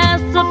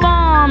grass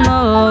upon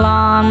the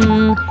lawn.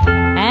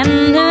 And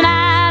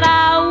tonight I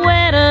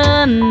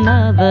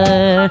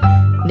another,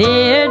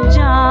 dear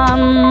John.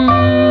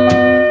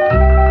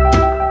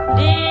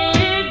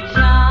 Dear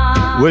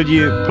John. Will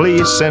you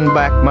please send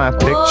back my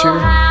picture? Oh,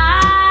 I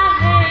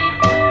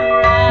hate to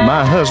write,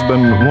 My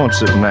husband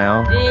wants it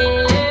now.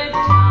 dear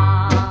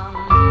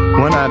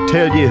John. When I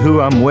tell you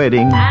who I'm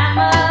wedding, I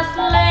must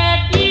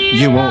let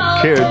you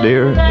won't care,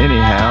 dear,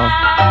 anyhow.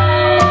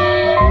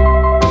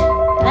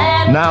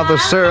 Now the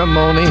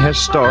ceremony has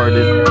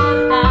started,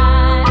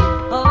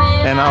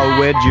 and I'll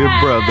wed your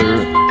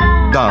brother,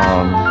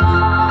 Don.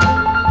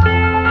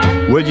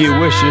 Will you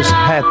wish us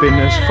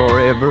happiness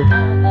forever,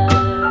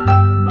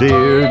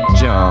 dear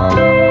John?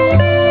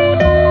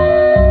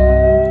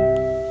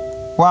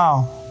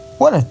 Wow,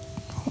 what a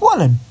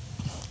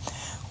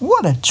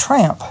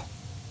tramp.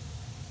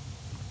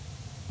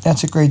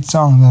 That's a great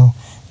song, though.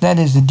 That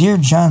is the Dear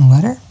John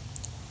letter,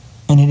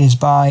 and it is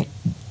by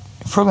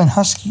Ferlin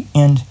Husky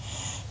and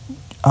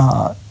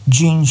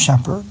Gene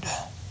Shepard.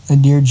 The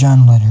Dear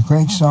John letter,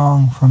 great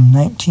song from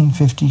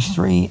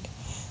 1953.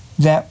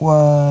 That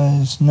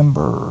was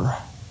number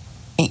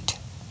 8.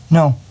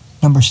 No,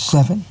 number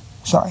 7.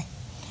 Sorry.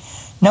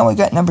 Now we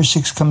got number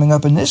 6 coming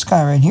up, and this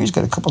guy right here's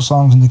got a couple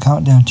songs in the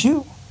countdown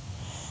too.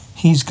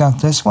 He's got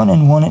this one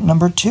and one at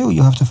number 2.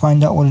 You'll have to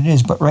find out what it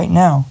is. But right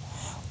now,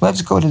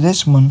 let's go to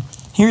this one.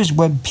 Here's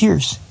Webb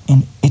Pierce,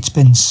 and It's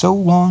Been So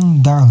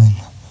Long, Darling.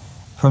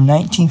 From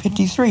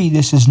 1953,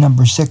 this is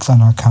number 6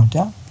 on our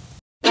countdown.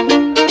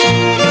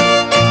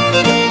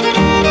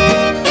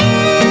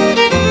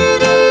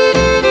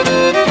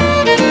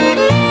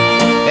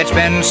 It's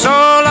been so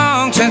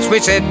long since we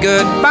said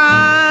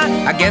goodbye.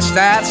 I guess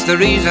that's the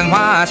reason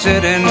why I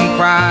sit and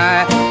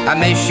cry. I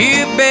miss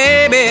you,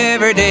 baby,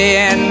 every day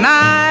and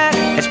night.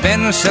 It's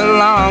been so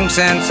long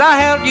since I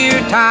held you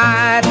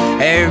tight.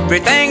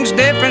 Everything's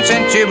different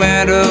since you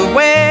went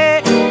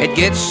away. It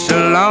gets so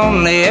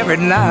lonely every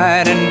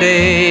night and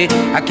day.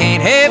 I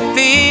can't help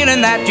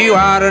feeling that you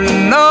ought to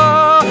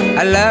know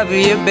I love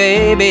you,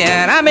 baby,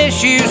 and I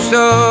miss you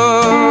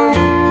so.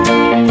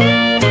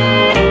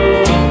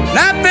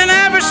 Nothing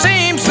ever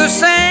seems the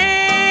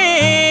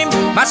same.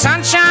 My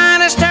sunshine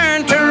has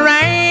turned to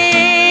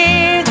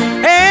rain.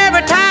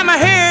 Every time I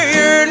hear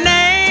your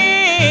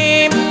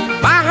name,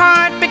 my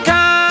heart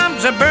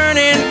becomes a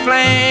burning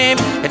flame.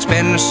 It's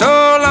been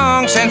so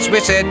long since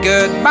we said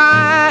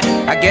goodbye.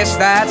 I guess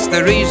that's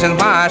the reason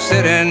why I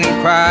sit and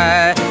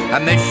cry. I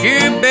miss you,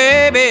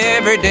 baby,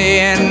 every day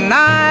and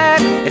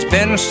night. It's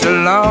been so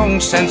long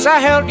since I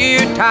held you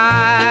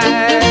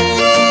tight.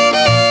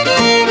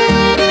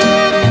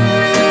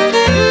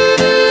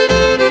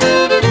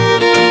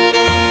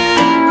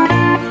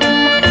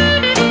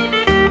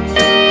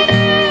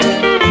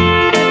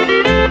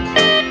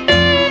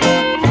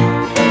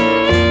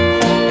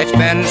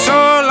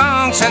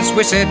 Since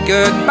we said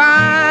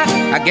goodbye,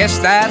 I guess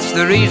that's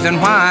the reason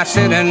why I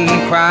sit and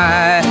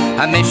cry.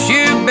 I miss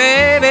you,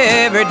 baby,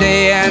 every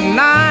day and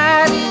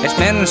night. It's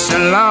been so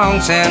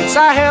long since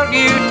I held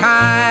you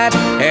tight.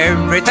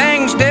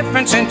 Everything's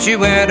different since you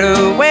went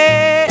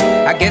away.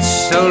 I get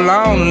so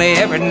lonely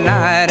every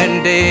night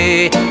and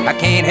day. I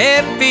can't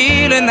help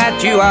feeling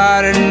that you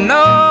ought to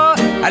know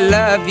I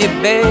love you,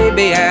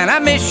 baby, and I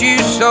miss you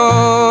so.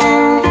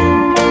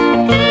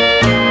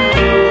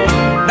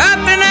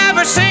 Nothing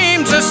ever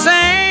seems the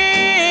same.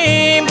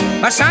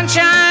 My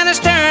sunshine has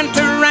turned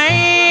to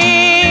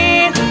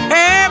rain.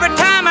 Every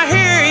time I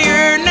hear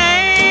your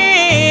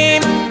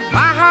name,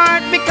 my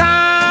heart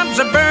becomes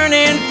a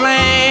burning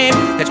flame.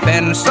 It's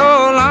been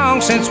so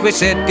long since we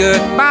said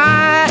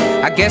goodbye.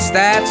 I guess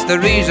that's the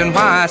reason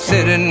why I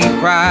sit and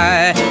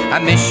cry. I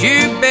miss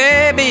you,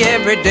 baby,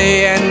 every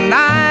day and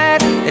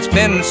night. It's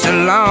been so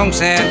long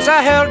since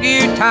I held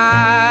you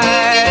tight.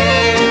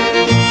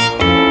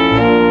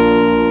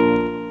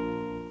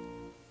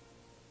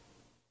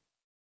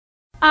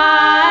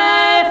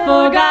 I've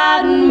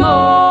forgotten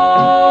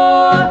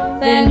more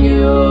than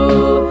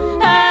you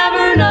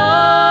ever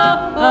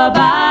know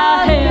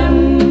about him.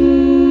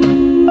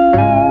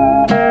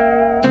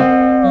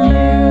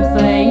 You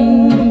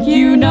think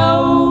you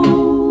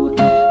know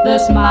the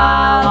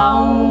smile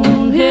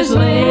on his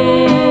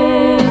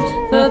lips,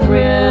 the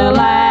thrill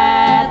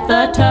at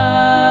the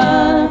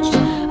touch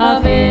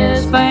of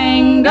his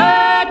fingertips,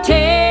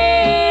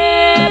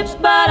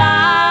 but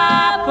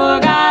I've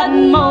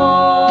forgotten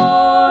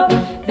more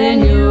than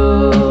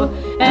you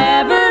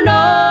ever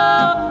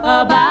know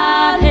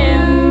about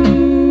him.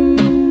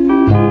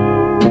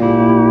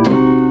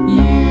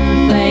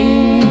 You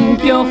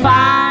think you'll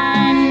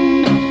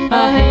find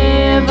a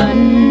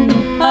heaven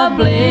of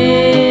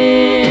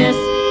bliss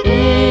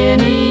in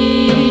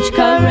each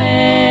caress,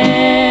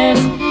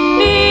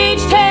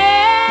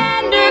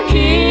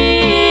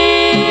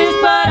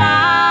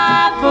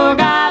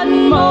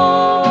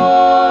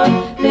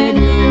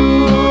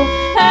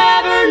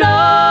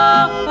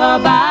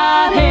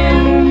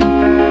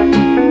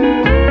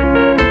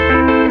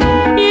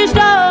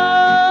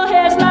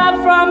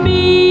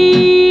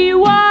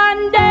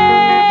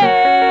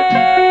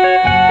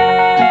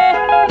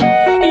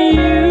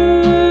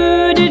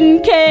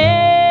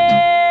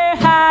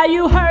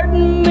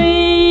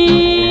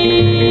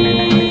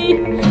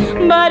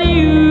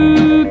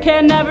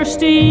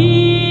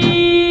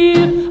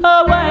 steal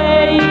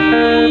away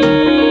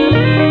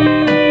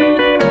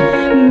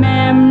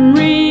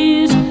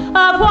memories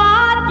of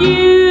what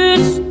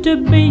used to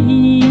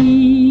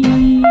be.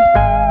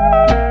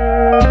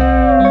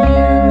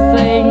 You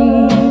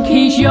think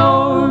he's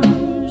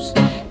yours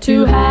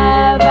to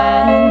have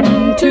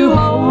and to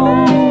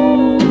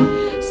hold.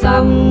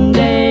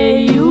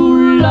 Someday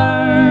you'll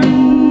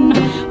learn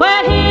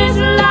when his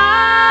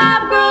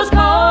love grows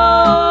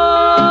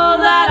cold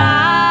that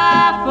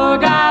I've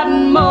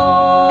forgotten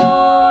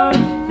more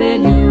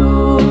than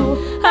you'll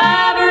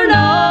ever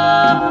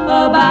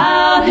know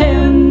about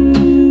him.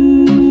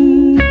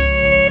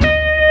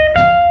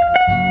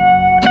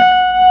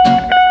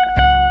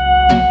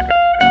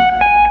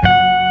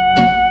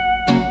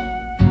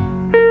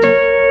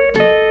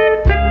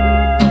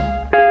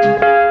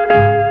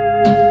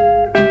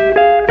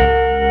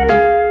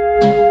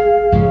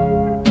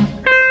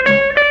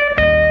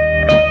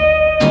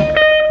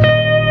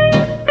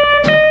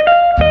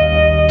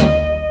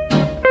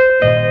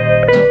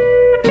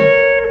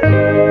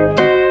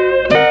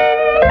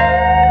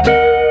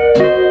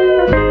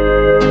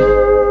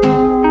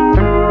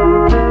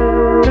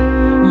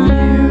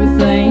 You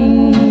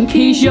think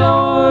he's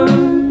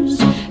yours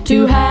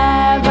to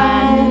have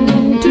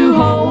and to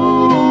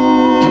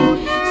hold.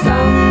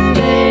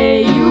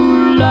 Someday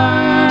you'll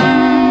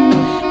learn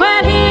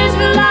when his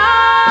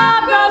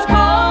love grows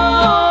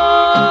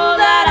cold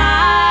that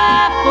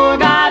I've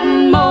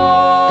forgotten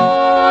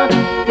more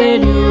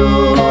than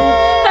you'll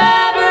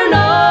ever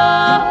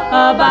know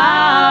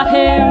about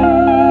him.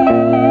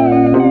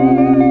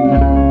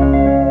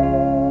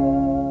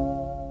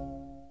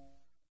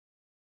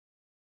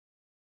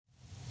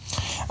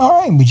 All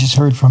right, we just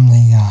heard from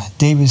the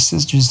Davis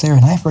sisters there,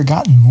 and I've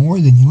forgotten more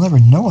than you'll ever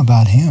know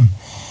about him.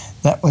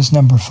 That was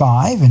number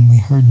 5, and we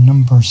heard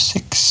number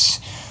 6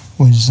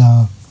 was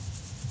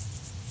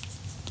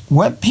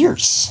Webb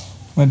Pierce.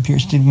 Webb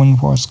Pierce did one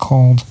for us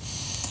called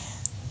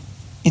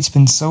It's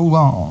Been So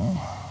Long.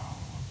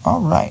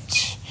 All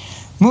right,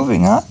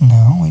 moving on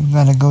now. We've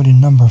got to go to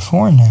number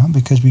 4 now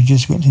because we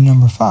just went to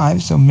number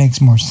 5, so it makes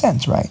more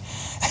sense, right?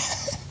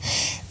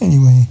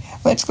 Anyway,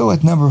 let's go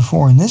with number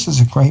 4, and this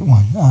is a great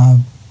one.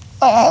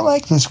 I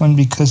like this one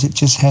because it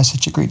just has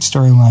such a great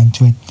storyline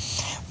to it.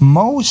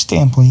 Mo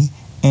Stampley,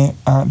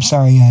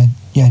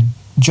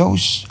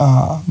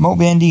 Mo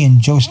Bandy and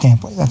Joe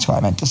Stampley. That's what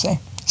I meant to say.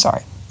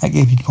 Sorry, I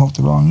gave you both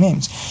the wrong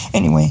names.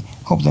 Anyway,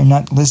 hope they're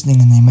not listening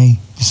and they may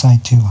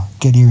decide to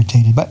get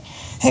irritated. But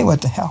hey,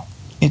 what the hell?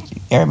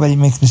 Everybody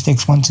makes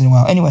mistakes once in a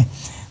while. Anyway,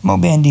 Mo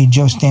Bandy and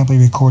Joe Stampley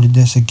recorded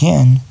this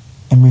again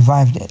and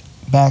revived it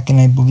back in,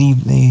 I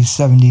believe, the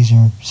 70s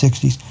or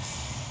 60s.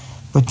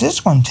 But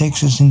this one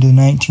takes us into the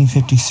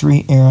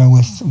 1953 era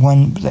with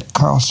one that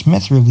Carl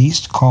Smith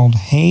released called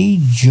Hey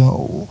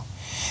Joe.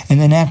 And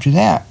then after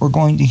that, we're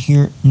going to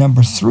hear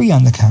number 3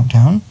 on the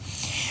countdown,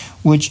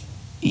 which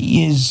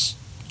is,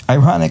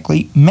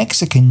 ironically,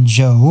 Mexican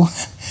Joe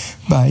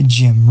by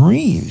Jim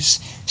Reeves.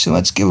 So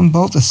let's give them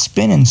both a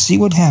spin and see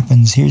what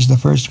happens. Here's the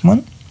first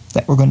one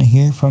that we're going to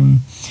hear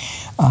from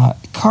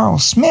Carl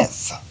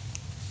Smith.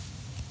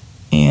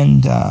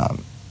 And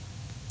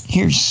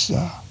here's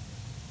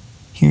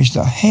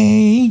the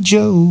Hey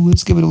Joe.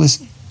 Let's give it a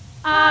listen.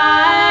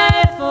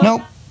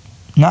 Nope,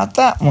 not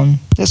that one.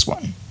 This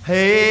one.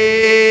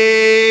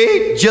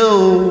 Hey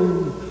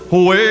Joe,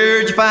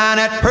 where'd you find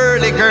that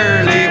pearly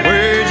girlie?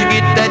 Where'd you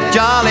get that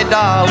jolly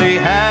dolly?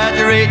 How'd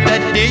you rate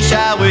that dish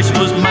I wish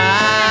was mine?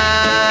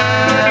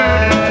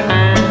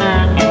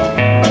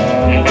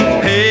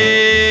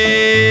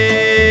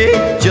 Hey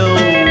Joe,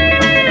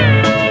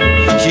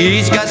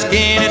 she's got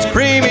skin that's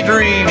creamy,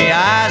 dreamy,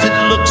 eyes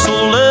that look so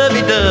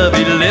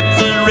lovey-dovey,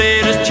 lips as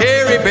red as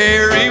cherry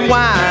berry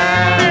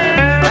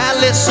wine. Now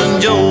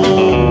listen,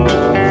 Joe,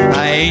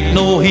 I ain't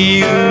no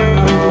heel,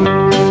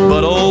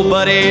 but oh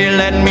buddy,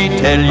 let me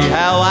tell you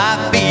how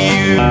I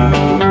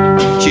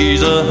feel.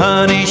 She's a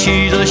honey,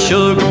 she's a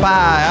sugar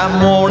pie.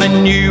 I'm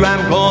warning you,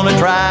 I'm gonna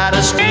try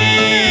to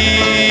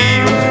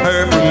steal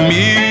her from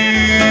you.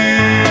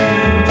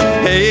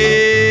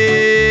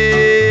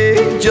 Hey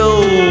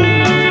Joe,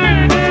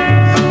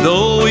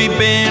 though we've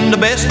been the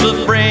best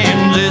of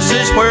friends, this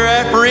is where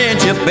our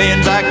friendship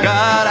ends. I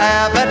gotta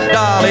have that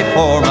dolly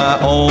for my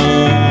own.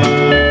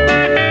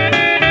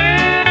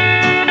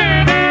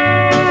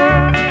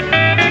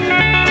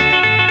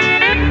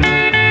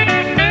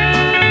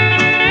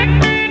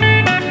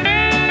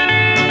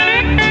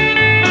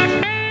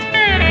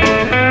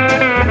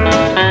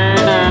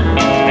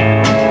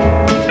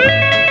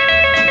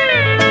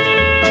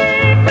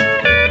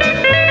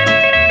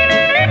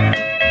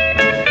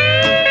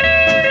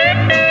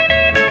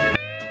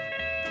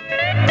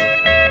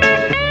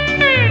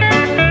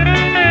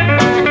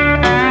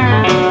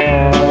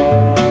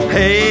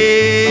 Hey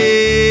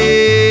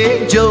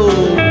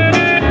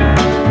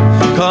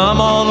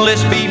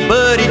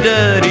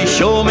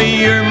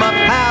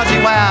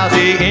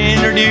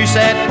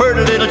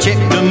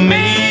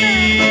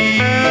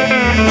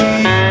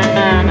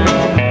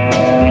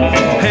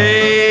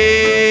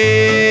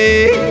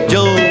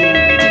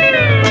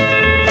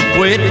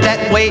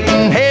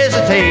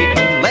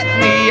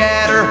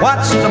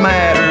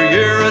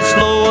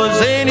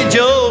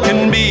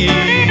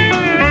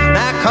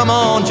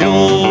on,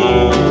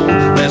 Joe.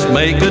 Let's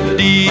make a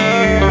deal.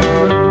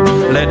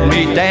 Let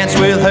me dance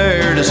with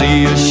her to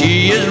see if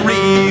she is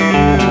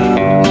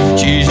real.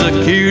 She's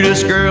the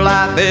cutest girl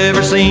I've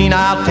ever seen.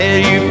 I'll tell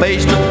you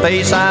face to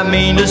face, I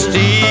mean to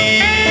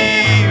steal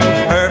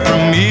her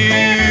from you.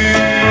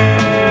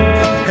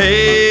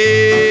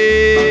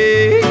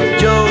 Hey,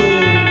 Joe,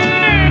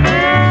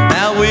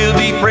 now we'll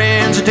be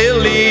friends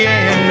till the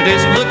end. But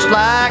this looks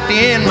like the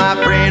end, my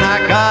friend. I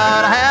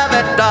gotta have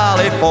that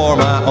dolly for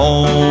my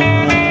own.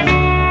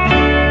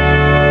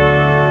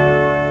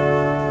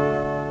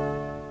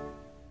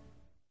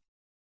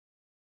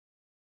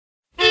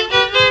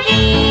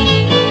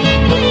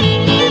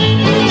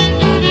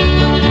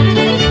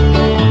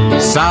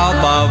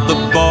 South of the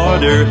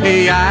border,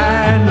 hey,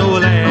 I know a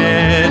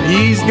lad.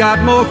 He's got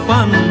more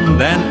fun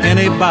than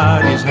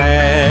anybody's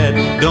had.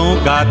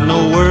 Don't got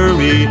no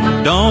worry,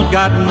 don't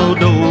got no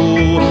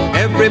dough.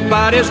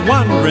 Everybody's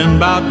wondering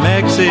about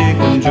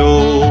Mexican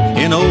Joe.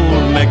 In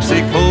old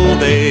Mexico,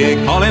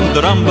 they call him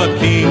the Rumba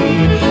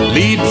King.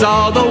 Leads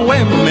all the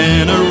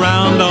women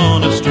around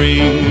on a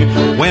string.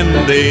 When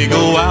they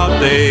go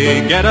out,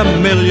 they get a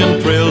million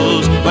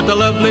thrills. But the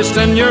lovely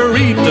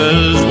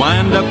senoritas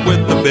wind up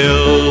with the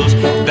bills.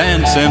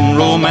 Dancing,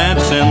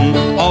 romancing,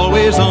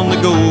 always on the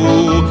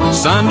go.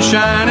 Sun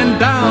shining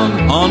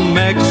down on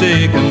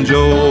Mexican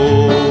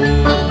Joe.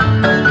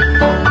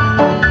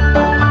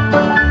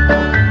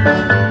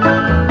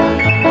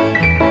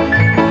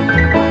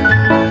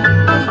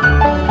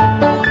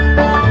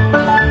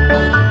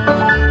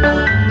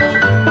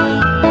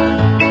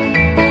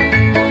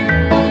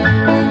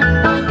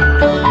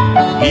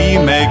 He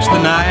makes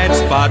the night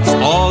spots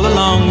all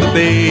along the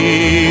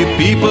bay.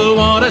 People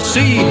want to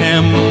see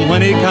him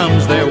when he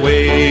comes their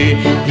way.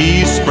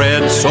 He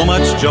spreads so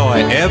much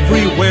joy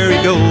everywhere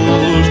he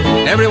goes.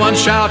 Everyone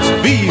shouts,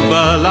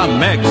 Viva la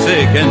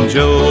Mexican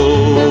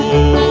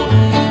Joe.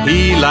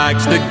 He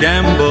likes to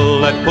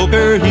gamble at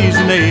poker, he's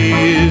an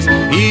ace.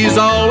 He's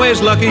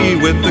always lucky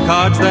with the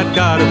cards that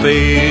got a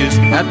face.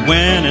 At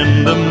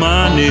winning the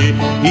money,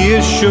 he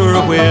is sure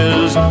a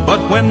whiz.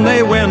 But when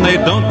they win, they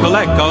don't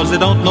collect, cause they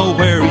don't know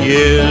where he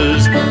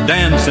is.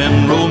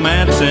 Dancing,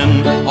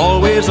 romancing,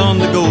 always on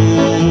the go.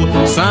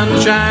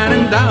 Sun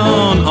shining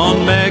down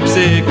on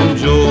Mexican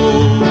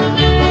Joe.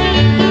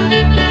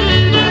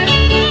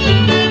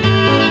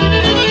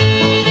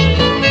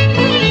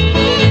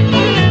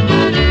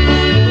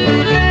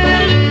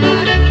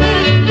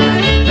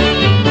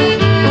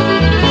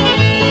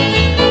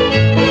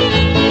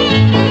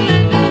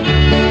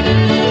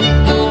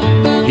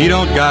 He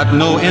don't got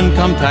no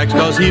income tax,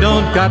 cause he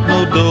don't got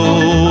no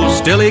dough.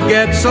 Still he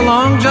gets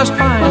along just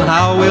fine,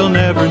 how we'll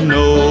never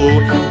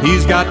know.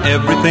 He's got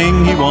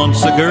everything he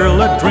wants, a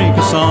girl, a drink,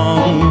 a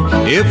song.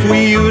 If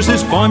we use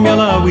his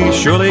formula, we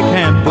surely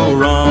can't go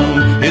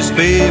wrong. His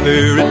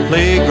favorite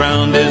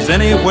playground is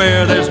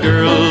anywhere there's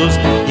girls.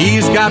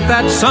 He's got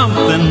that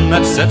something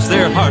that sets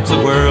their hearts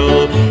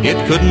a-whirl. It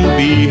couldn't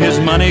be his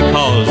money,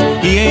 cause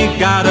he ain't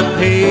got a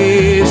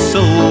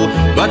peso.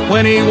 But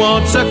when he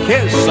wants a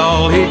kiss,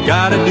 all he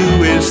gotta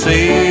do is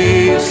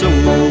say so.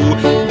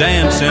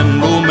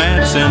 Dancing,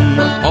 romancing,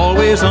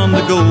 always on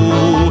the go.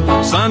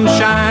 Sun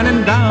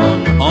shining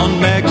down on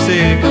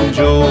Mexican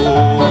Joe.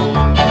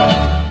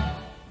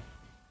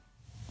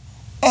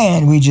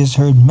 And we just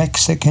heard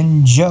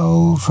Mexican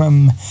Joe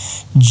from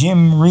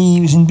Jim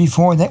Reeves, and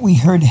before that we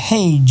heard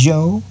Hey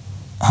Joe,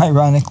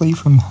 ironically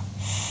from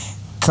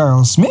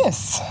Carl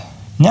Smith.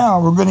 Now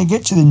we're going to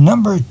get to the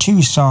number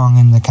 2 song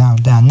in the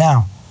countdown.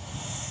 Now,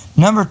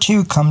 number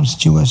 2 comes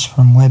to us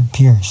from Webb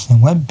Pierce,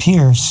 and Webb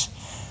Pierce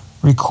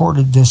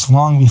recorded this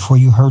long before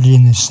you heard it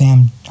in the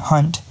Sam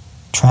Hunt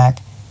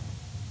track.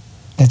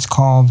 It's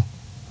called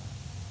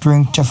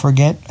Drink to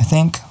Forget, I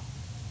think.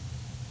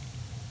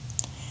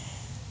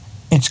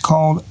 It's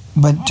called,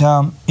 but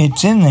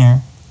it's in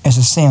there as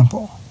a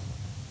sample.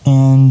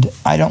 And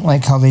I don't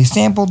like how they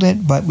sampled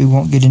it, but we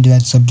won't get into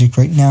that subject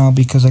right now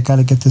because I got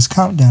to get this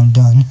countdown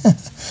done.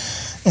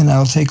 And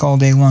I'll take all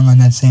day long on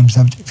that same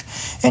subject.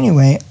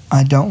 Anyway,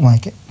 I don't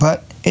like it,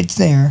 but it's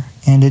there,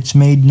 and it's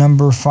made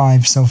number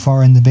 5 so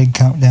far in the big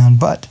countdown.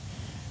 But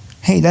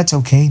hey, that's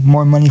okay.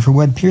 More money for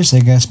Webb Pierce, I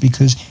guess,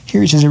 because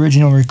here's his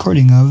original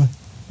recording of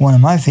one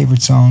of my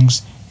favorite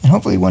songs, and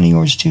hopefully one of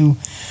yours too.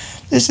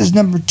 This is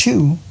number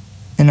 2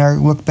 in our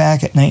look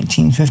back at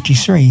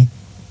 1953.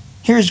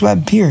 Here's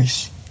Webb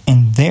Pierce,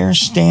 and There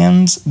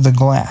Stands the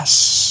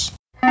Glass.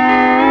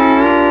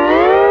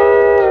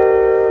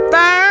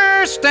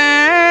 There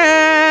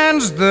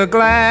stands the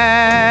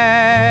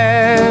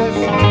glass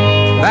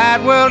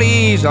that will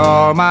ease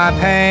all my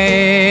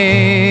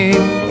pain,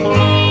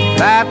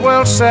 that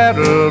will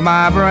settle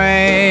my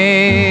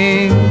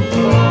brain.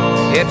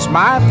 It's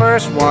my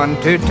first one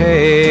to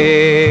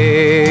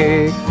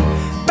take.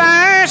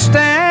 There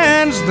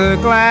stands the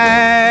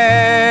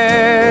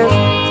glass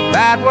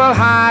that will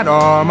hide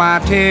all my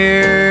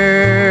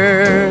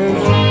tears,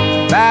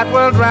 that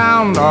will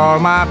drown all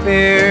my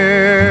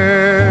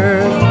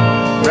fears.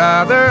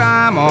 Brother,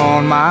 I'm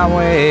on my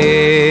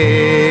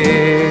way.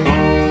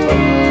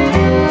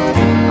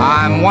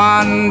 I'm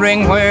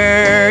wondering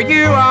where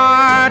you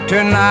are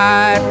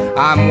tonight.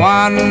 I'm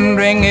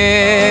wondering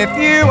if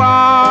you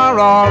are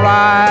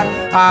alright.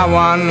 I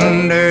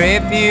wonder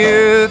if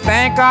you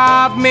think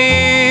of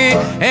me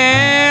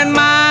in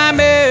my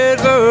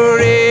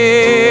misery.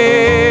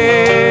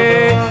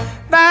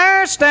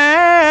 There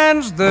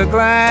stands the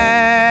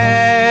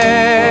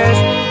glass,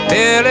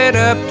 fill it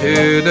up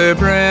to the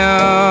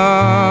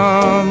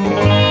brim,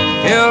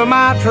 till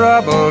my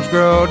troubles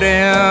grow dim.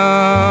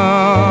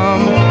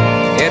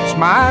 It's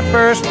my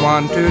first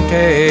one to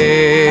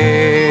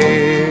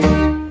take.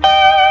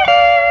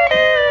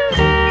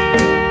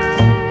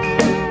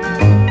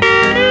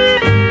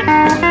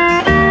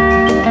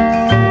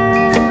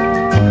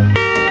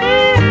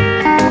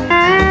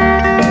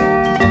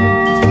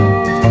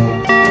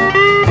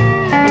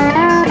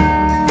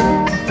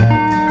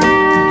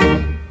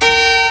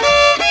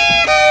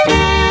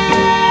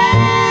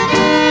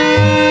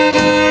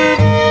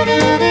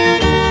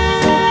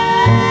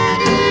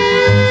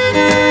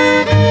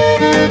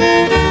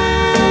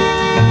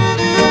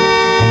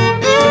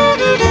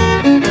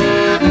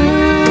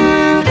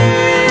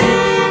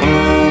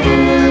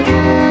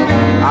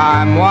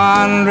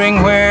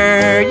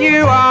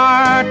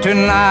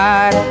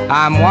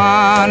 I'm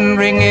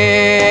wondering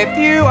if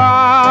you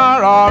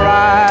are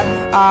alright.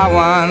 I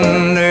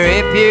wonder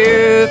if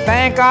you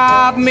think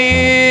of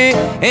me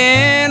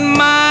in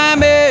my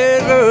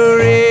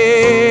misery.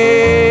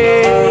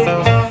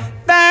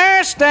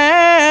 There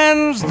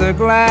stands the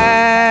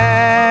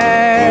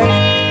glass,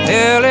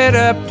 fill it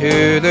up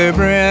to the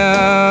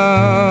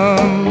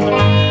brim,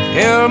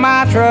 till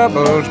my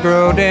troubles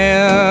grow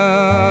dim.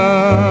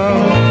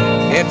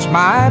 It's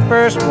my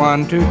first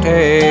one to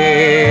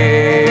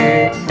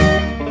take.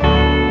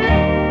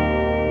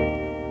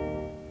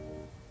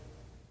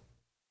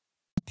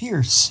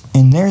 Pierce,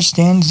 and There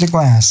Stands the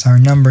Glass, our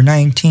number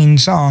 19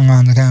 song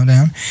on the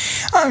countdown.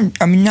 I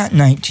mean, not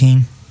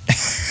 19.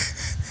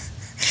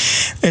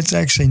 It's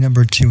actually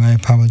number 2. I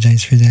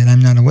apologize for that.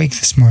 I'm not awake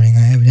this morning.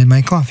 I haven't had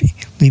my coffee.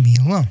 Leave me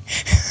alone.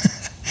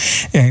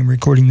 I'm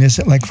recording this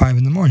at like 5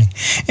 in the morning.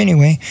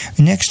 Anyway,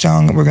 the next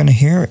song that we're going to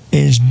hear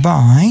is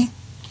by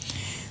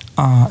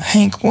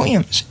Hank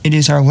Williams. It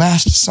is our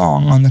last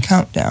song on the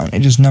countdown.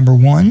 It is number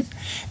 1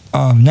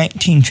 of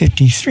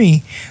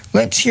 1953.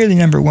 Let's hear the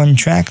number 1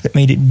 track that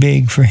made it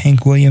big for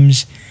Hank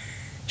Williams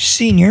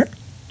Sr.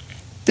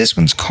 This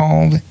one's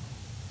called,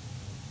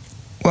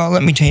 well,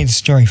 let me tell you the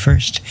story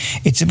first.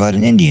 It's about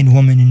an Indian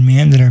woman and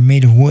man that are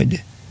made of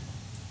wood.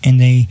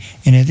 And I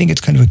think it's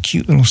kind of a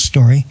cute little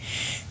story.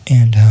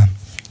 And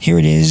here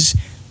it is,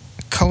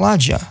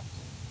 Kalaja,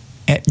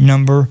 at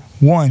number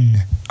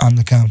 1 on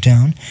the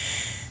countdown.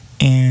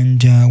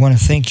 And I want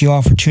to thank you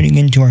all for tuning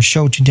in to our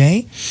show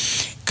today,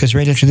 because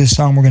right after this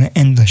song we're going to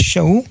end the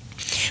show.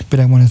 But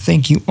I want to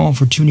thank you all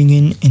for tuning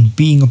in and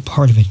being a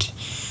part of it.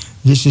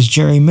 This is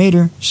Jerry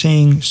Mader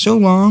saying so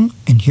long,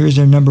 and here's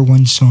our number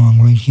 1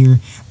 song right here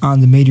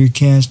on the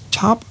Madercast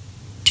Top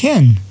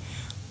 10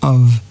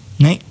 of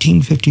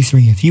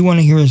 1953. If you want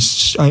to hear a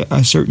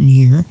certain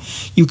year,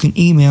 you can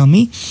email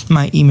me.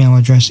 My email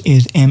address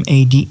is my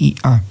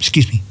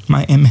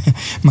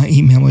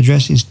email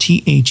address is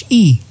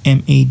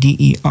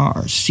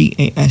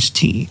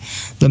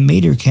THEMADERCAST, the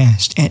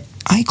Madercast at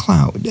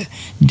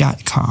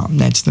iCloud.com.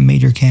 That's the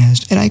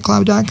Madercast at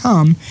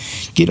iCloud.com.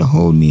 Get a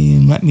hold of me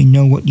and let me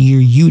know what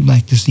year you'd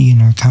like to see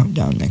in our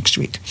countdown next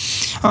week.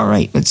 All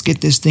right, let's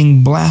get this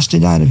thing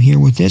blasted out of here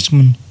with this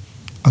one.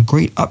 A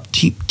great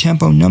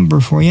up-tempo number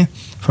for you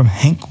from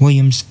Hank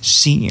Williams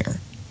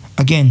Sr.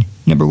 Again,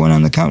 number 1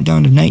 on the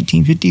countdown of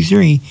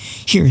 1953.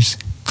 Here's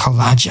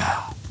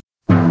Kalaja.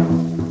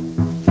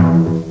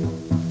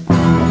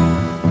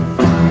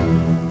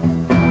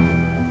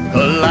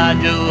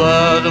 Elijah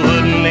was a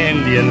wooden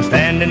Indian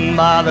standing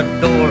by the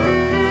door.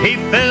 He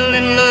fell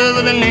in love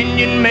with an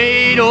Indian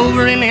maid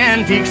over in the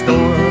antique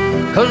store.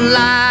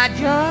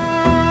 Elijah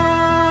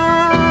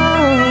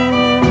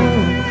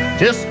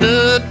just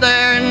stood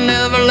there and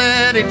never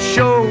let it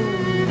show,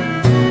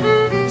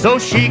 so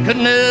she could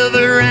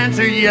never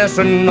answer yes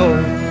or no.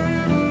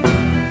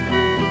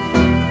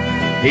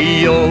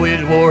 He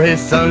always wore his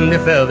Sunday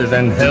feathers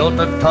and held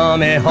a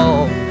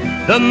tomahawk.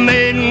 The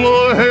maiden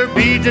wore her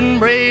beads and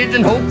braids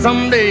and hoped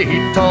someday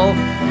he'd talk.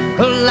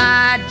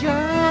 Elijah,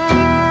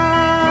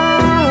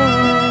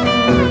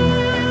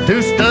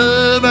 too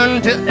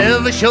stubborn to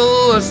ever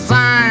show a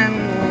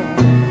sign,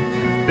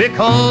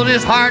 because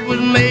his heart was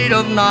made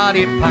of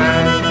knotty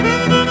pine.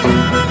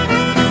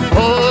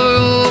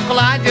 Oh,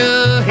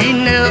 Elijah, he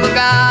never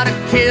got a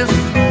kiss.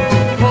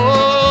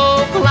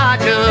 Oh,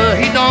 Elijah,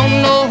 he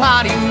don't know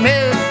what he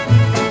missed.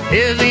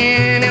 Is it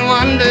any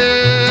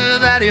wonder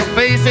that his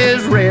face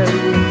is red?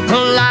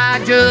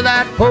 Elijah,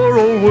 that poor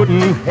old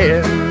wooden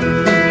head.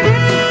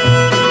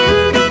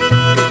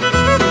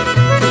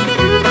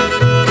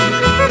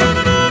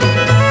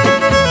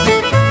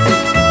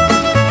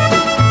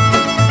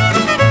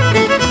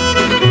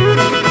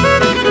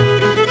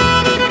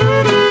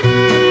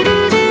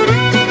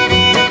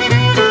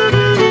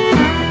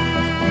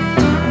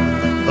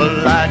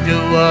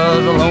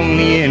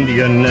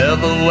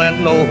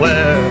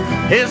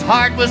 His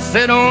heart was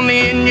set on the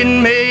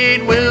Indian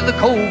maid with the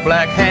coal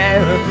black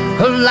hair.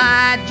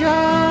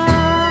 Elijah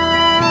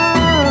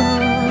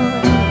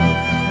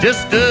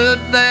just stood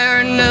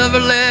there and never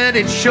let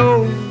it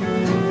show,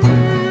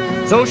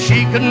 so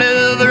she could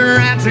never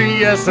answer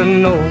yes or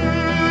no.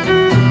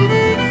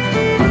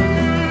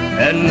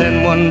 And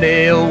then one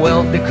day a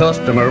wealthy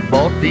customer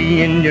bought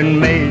the Indian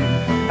maid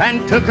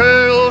and took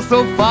her oh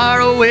so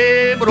far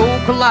away, but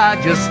old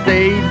Elijah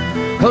stayed.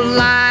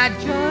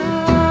 Elijah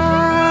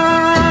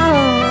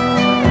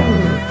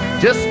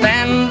just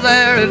stands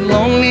there as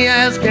lonely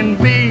as can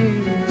be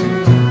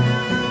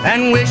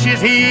and wishes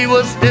he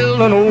was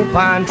still an old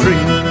pine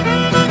tree.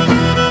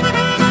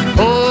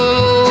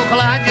 Oh,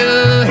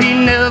 Elijah, he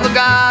never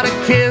got a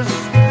kiss.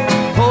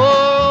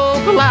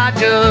 Oh,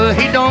 Elijah,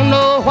 he don't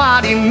know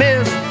what he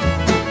missed.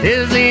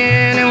 Is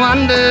there any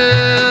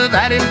wonder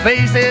that his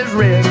face is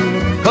red?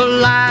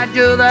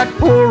 Elijah, that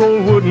poor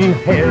old wooden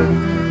head.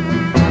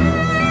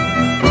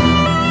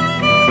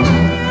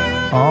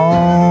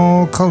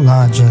 Oh,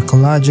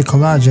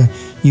 Kaladja,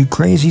 you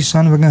crazy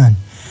son of a gun.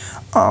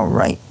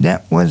 Alright,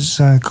 that was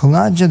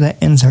Kaladja.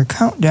 That ends our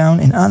countdown,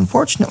 and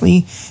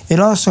unfortunately, it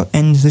also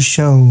ends the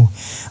show.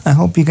 I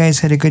hope you guys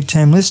had a good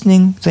time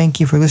listening. Thank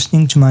you for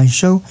listening to my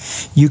show.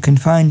 You can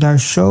find our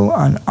show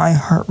on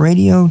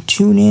iHeartRadio,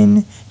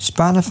 TuneIn,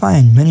 Spotify,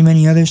 and many,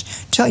 many others.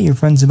 Tell your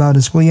friends about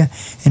us, will you?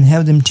 And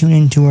have them tune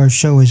into our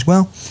show as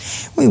well.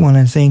 We want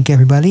to thank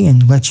everybody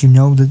and let you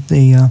know that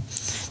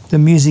the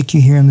music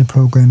you hear in the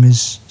program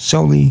is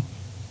solely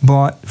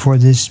bought for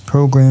this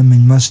program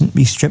and mustn't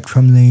be stripped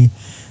from the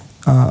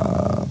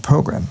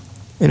program.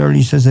 It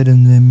already says it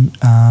in the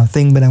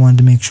thing, but I wanted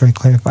to make sure I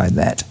clarified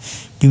that.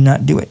 Do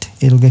not do it.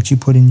 It'll get you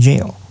put in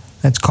jail.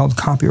 That's called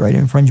copyright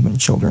infringement,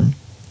 children.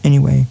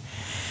 Anyway,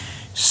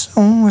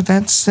 so with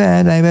that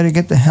said, I better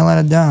get the hell out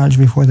of Dodge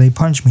before they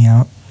punch me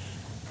out.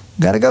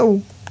 Gotta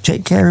go.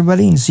 Take care,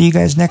 everybody, and see you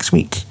guys next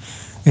week.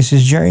 This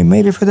is Jerry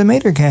Mater for the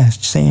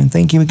Matercast, saying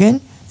thank you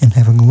again, and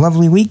have a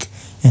lovely week,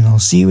 and I'll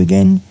see you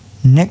again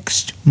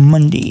next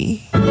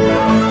Monday.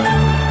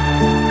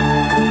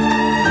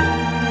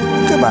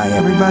 Goodbye,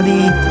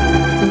 everybody.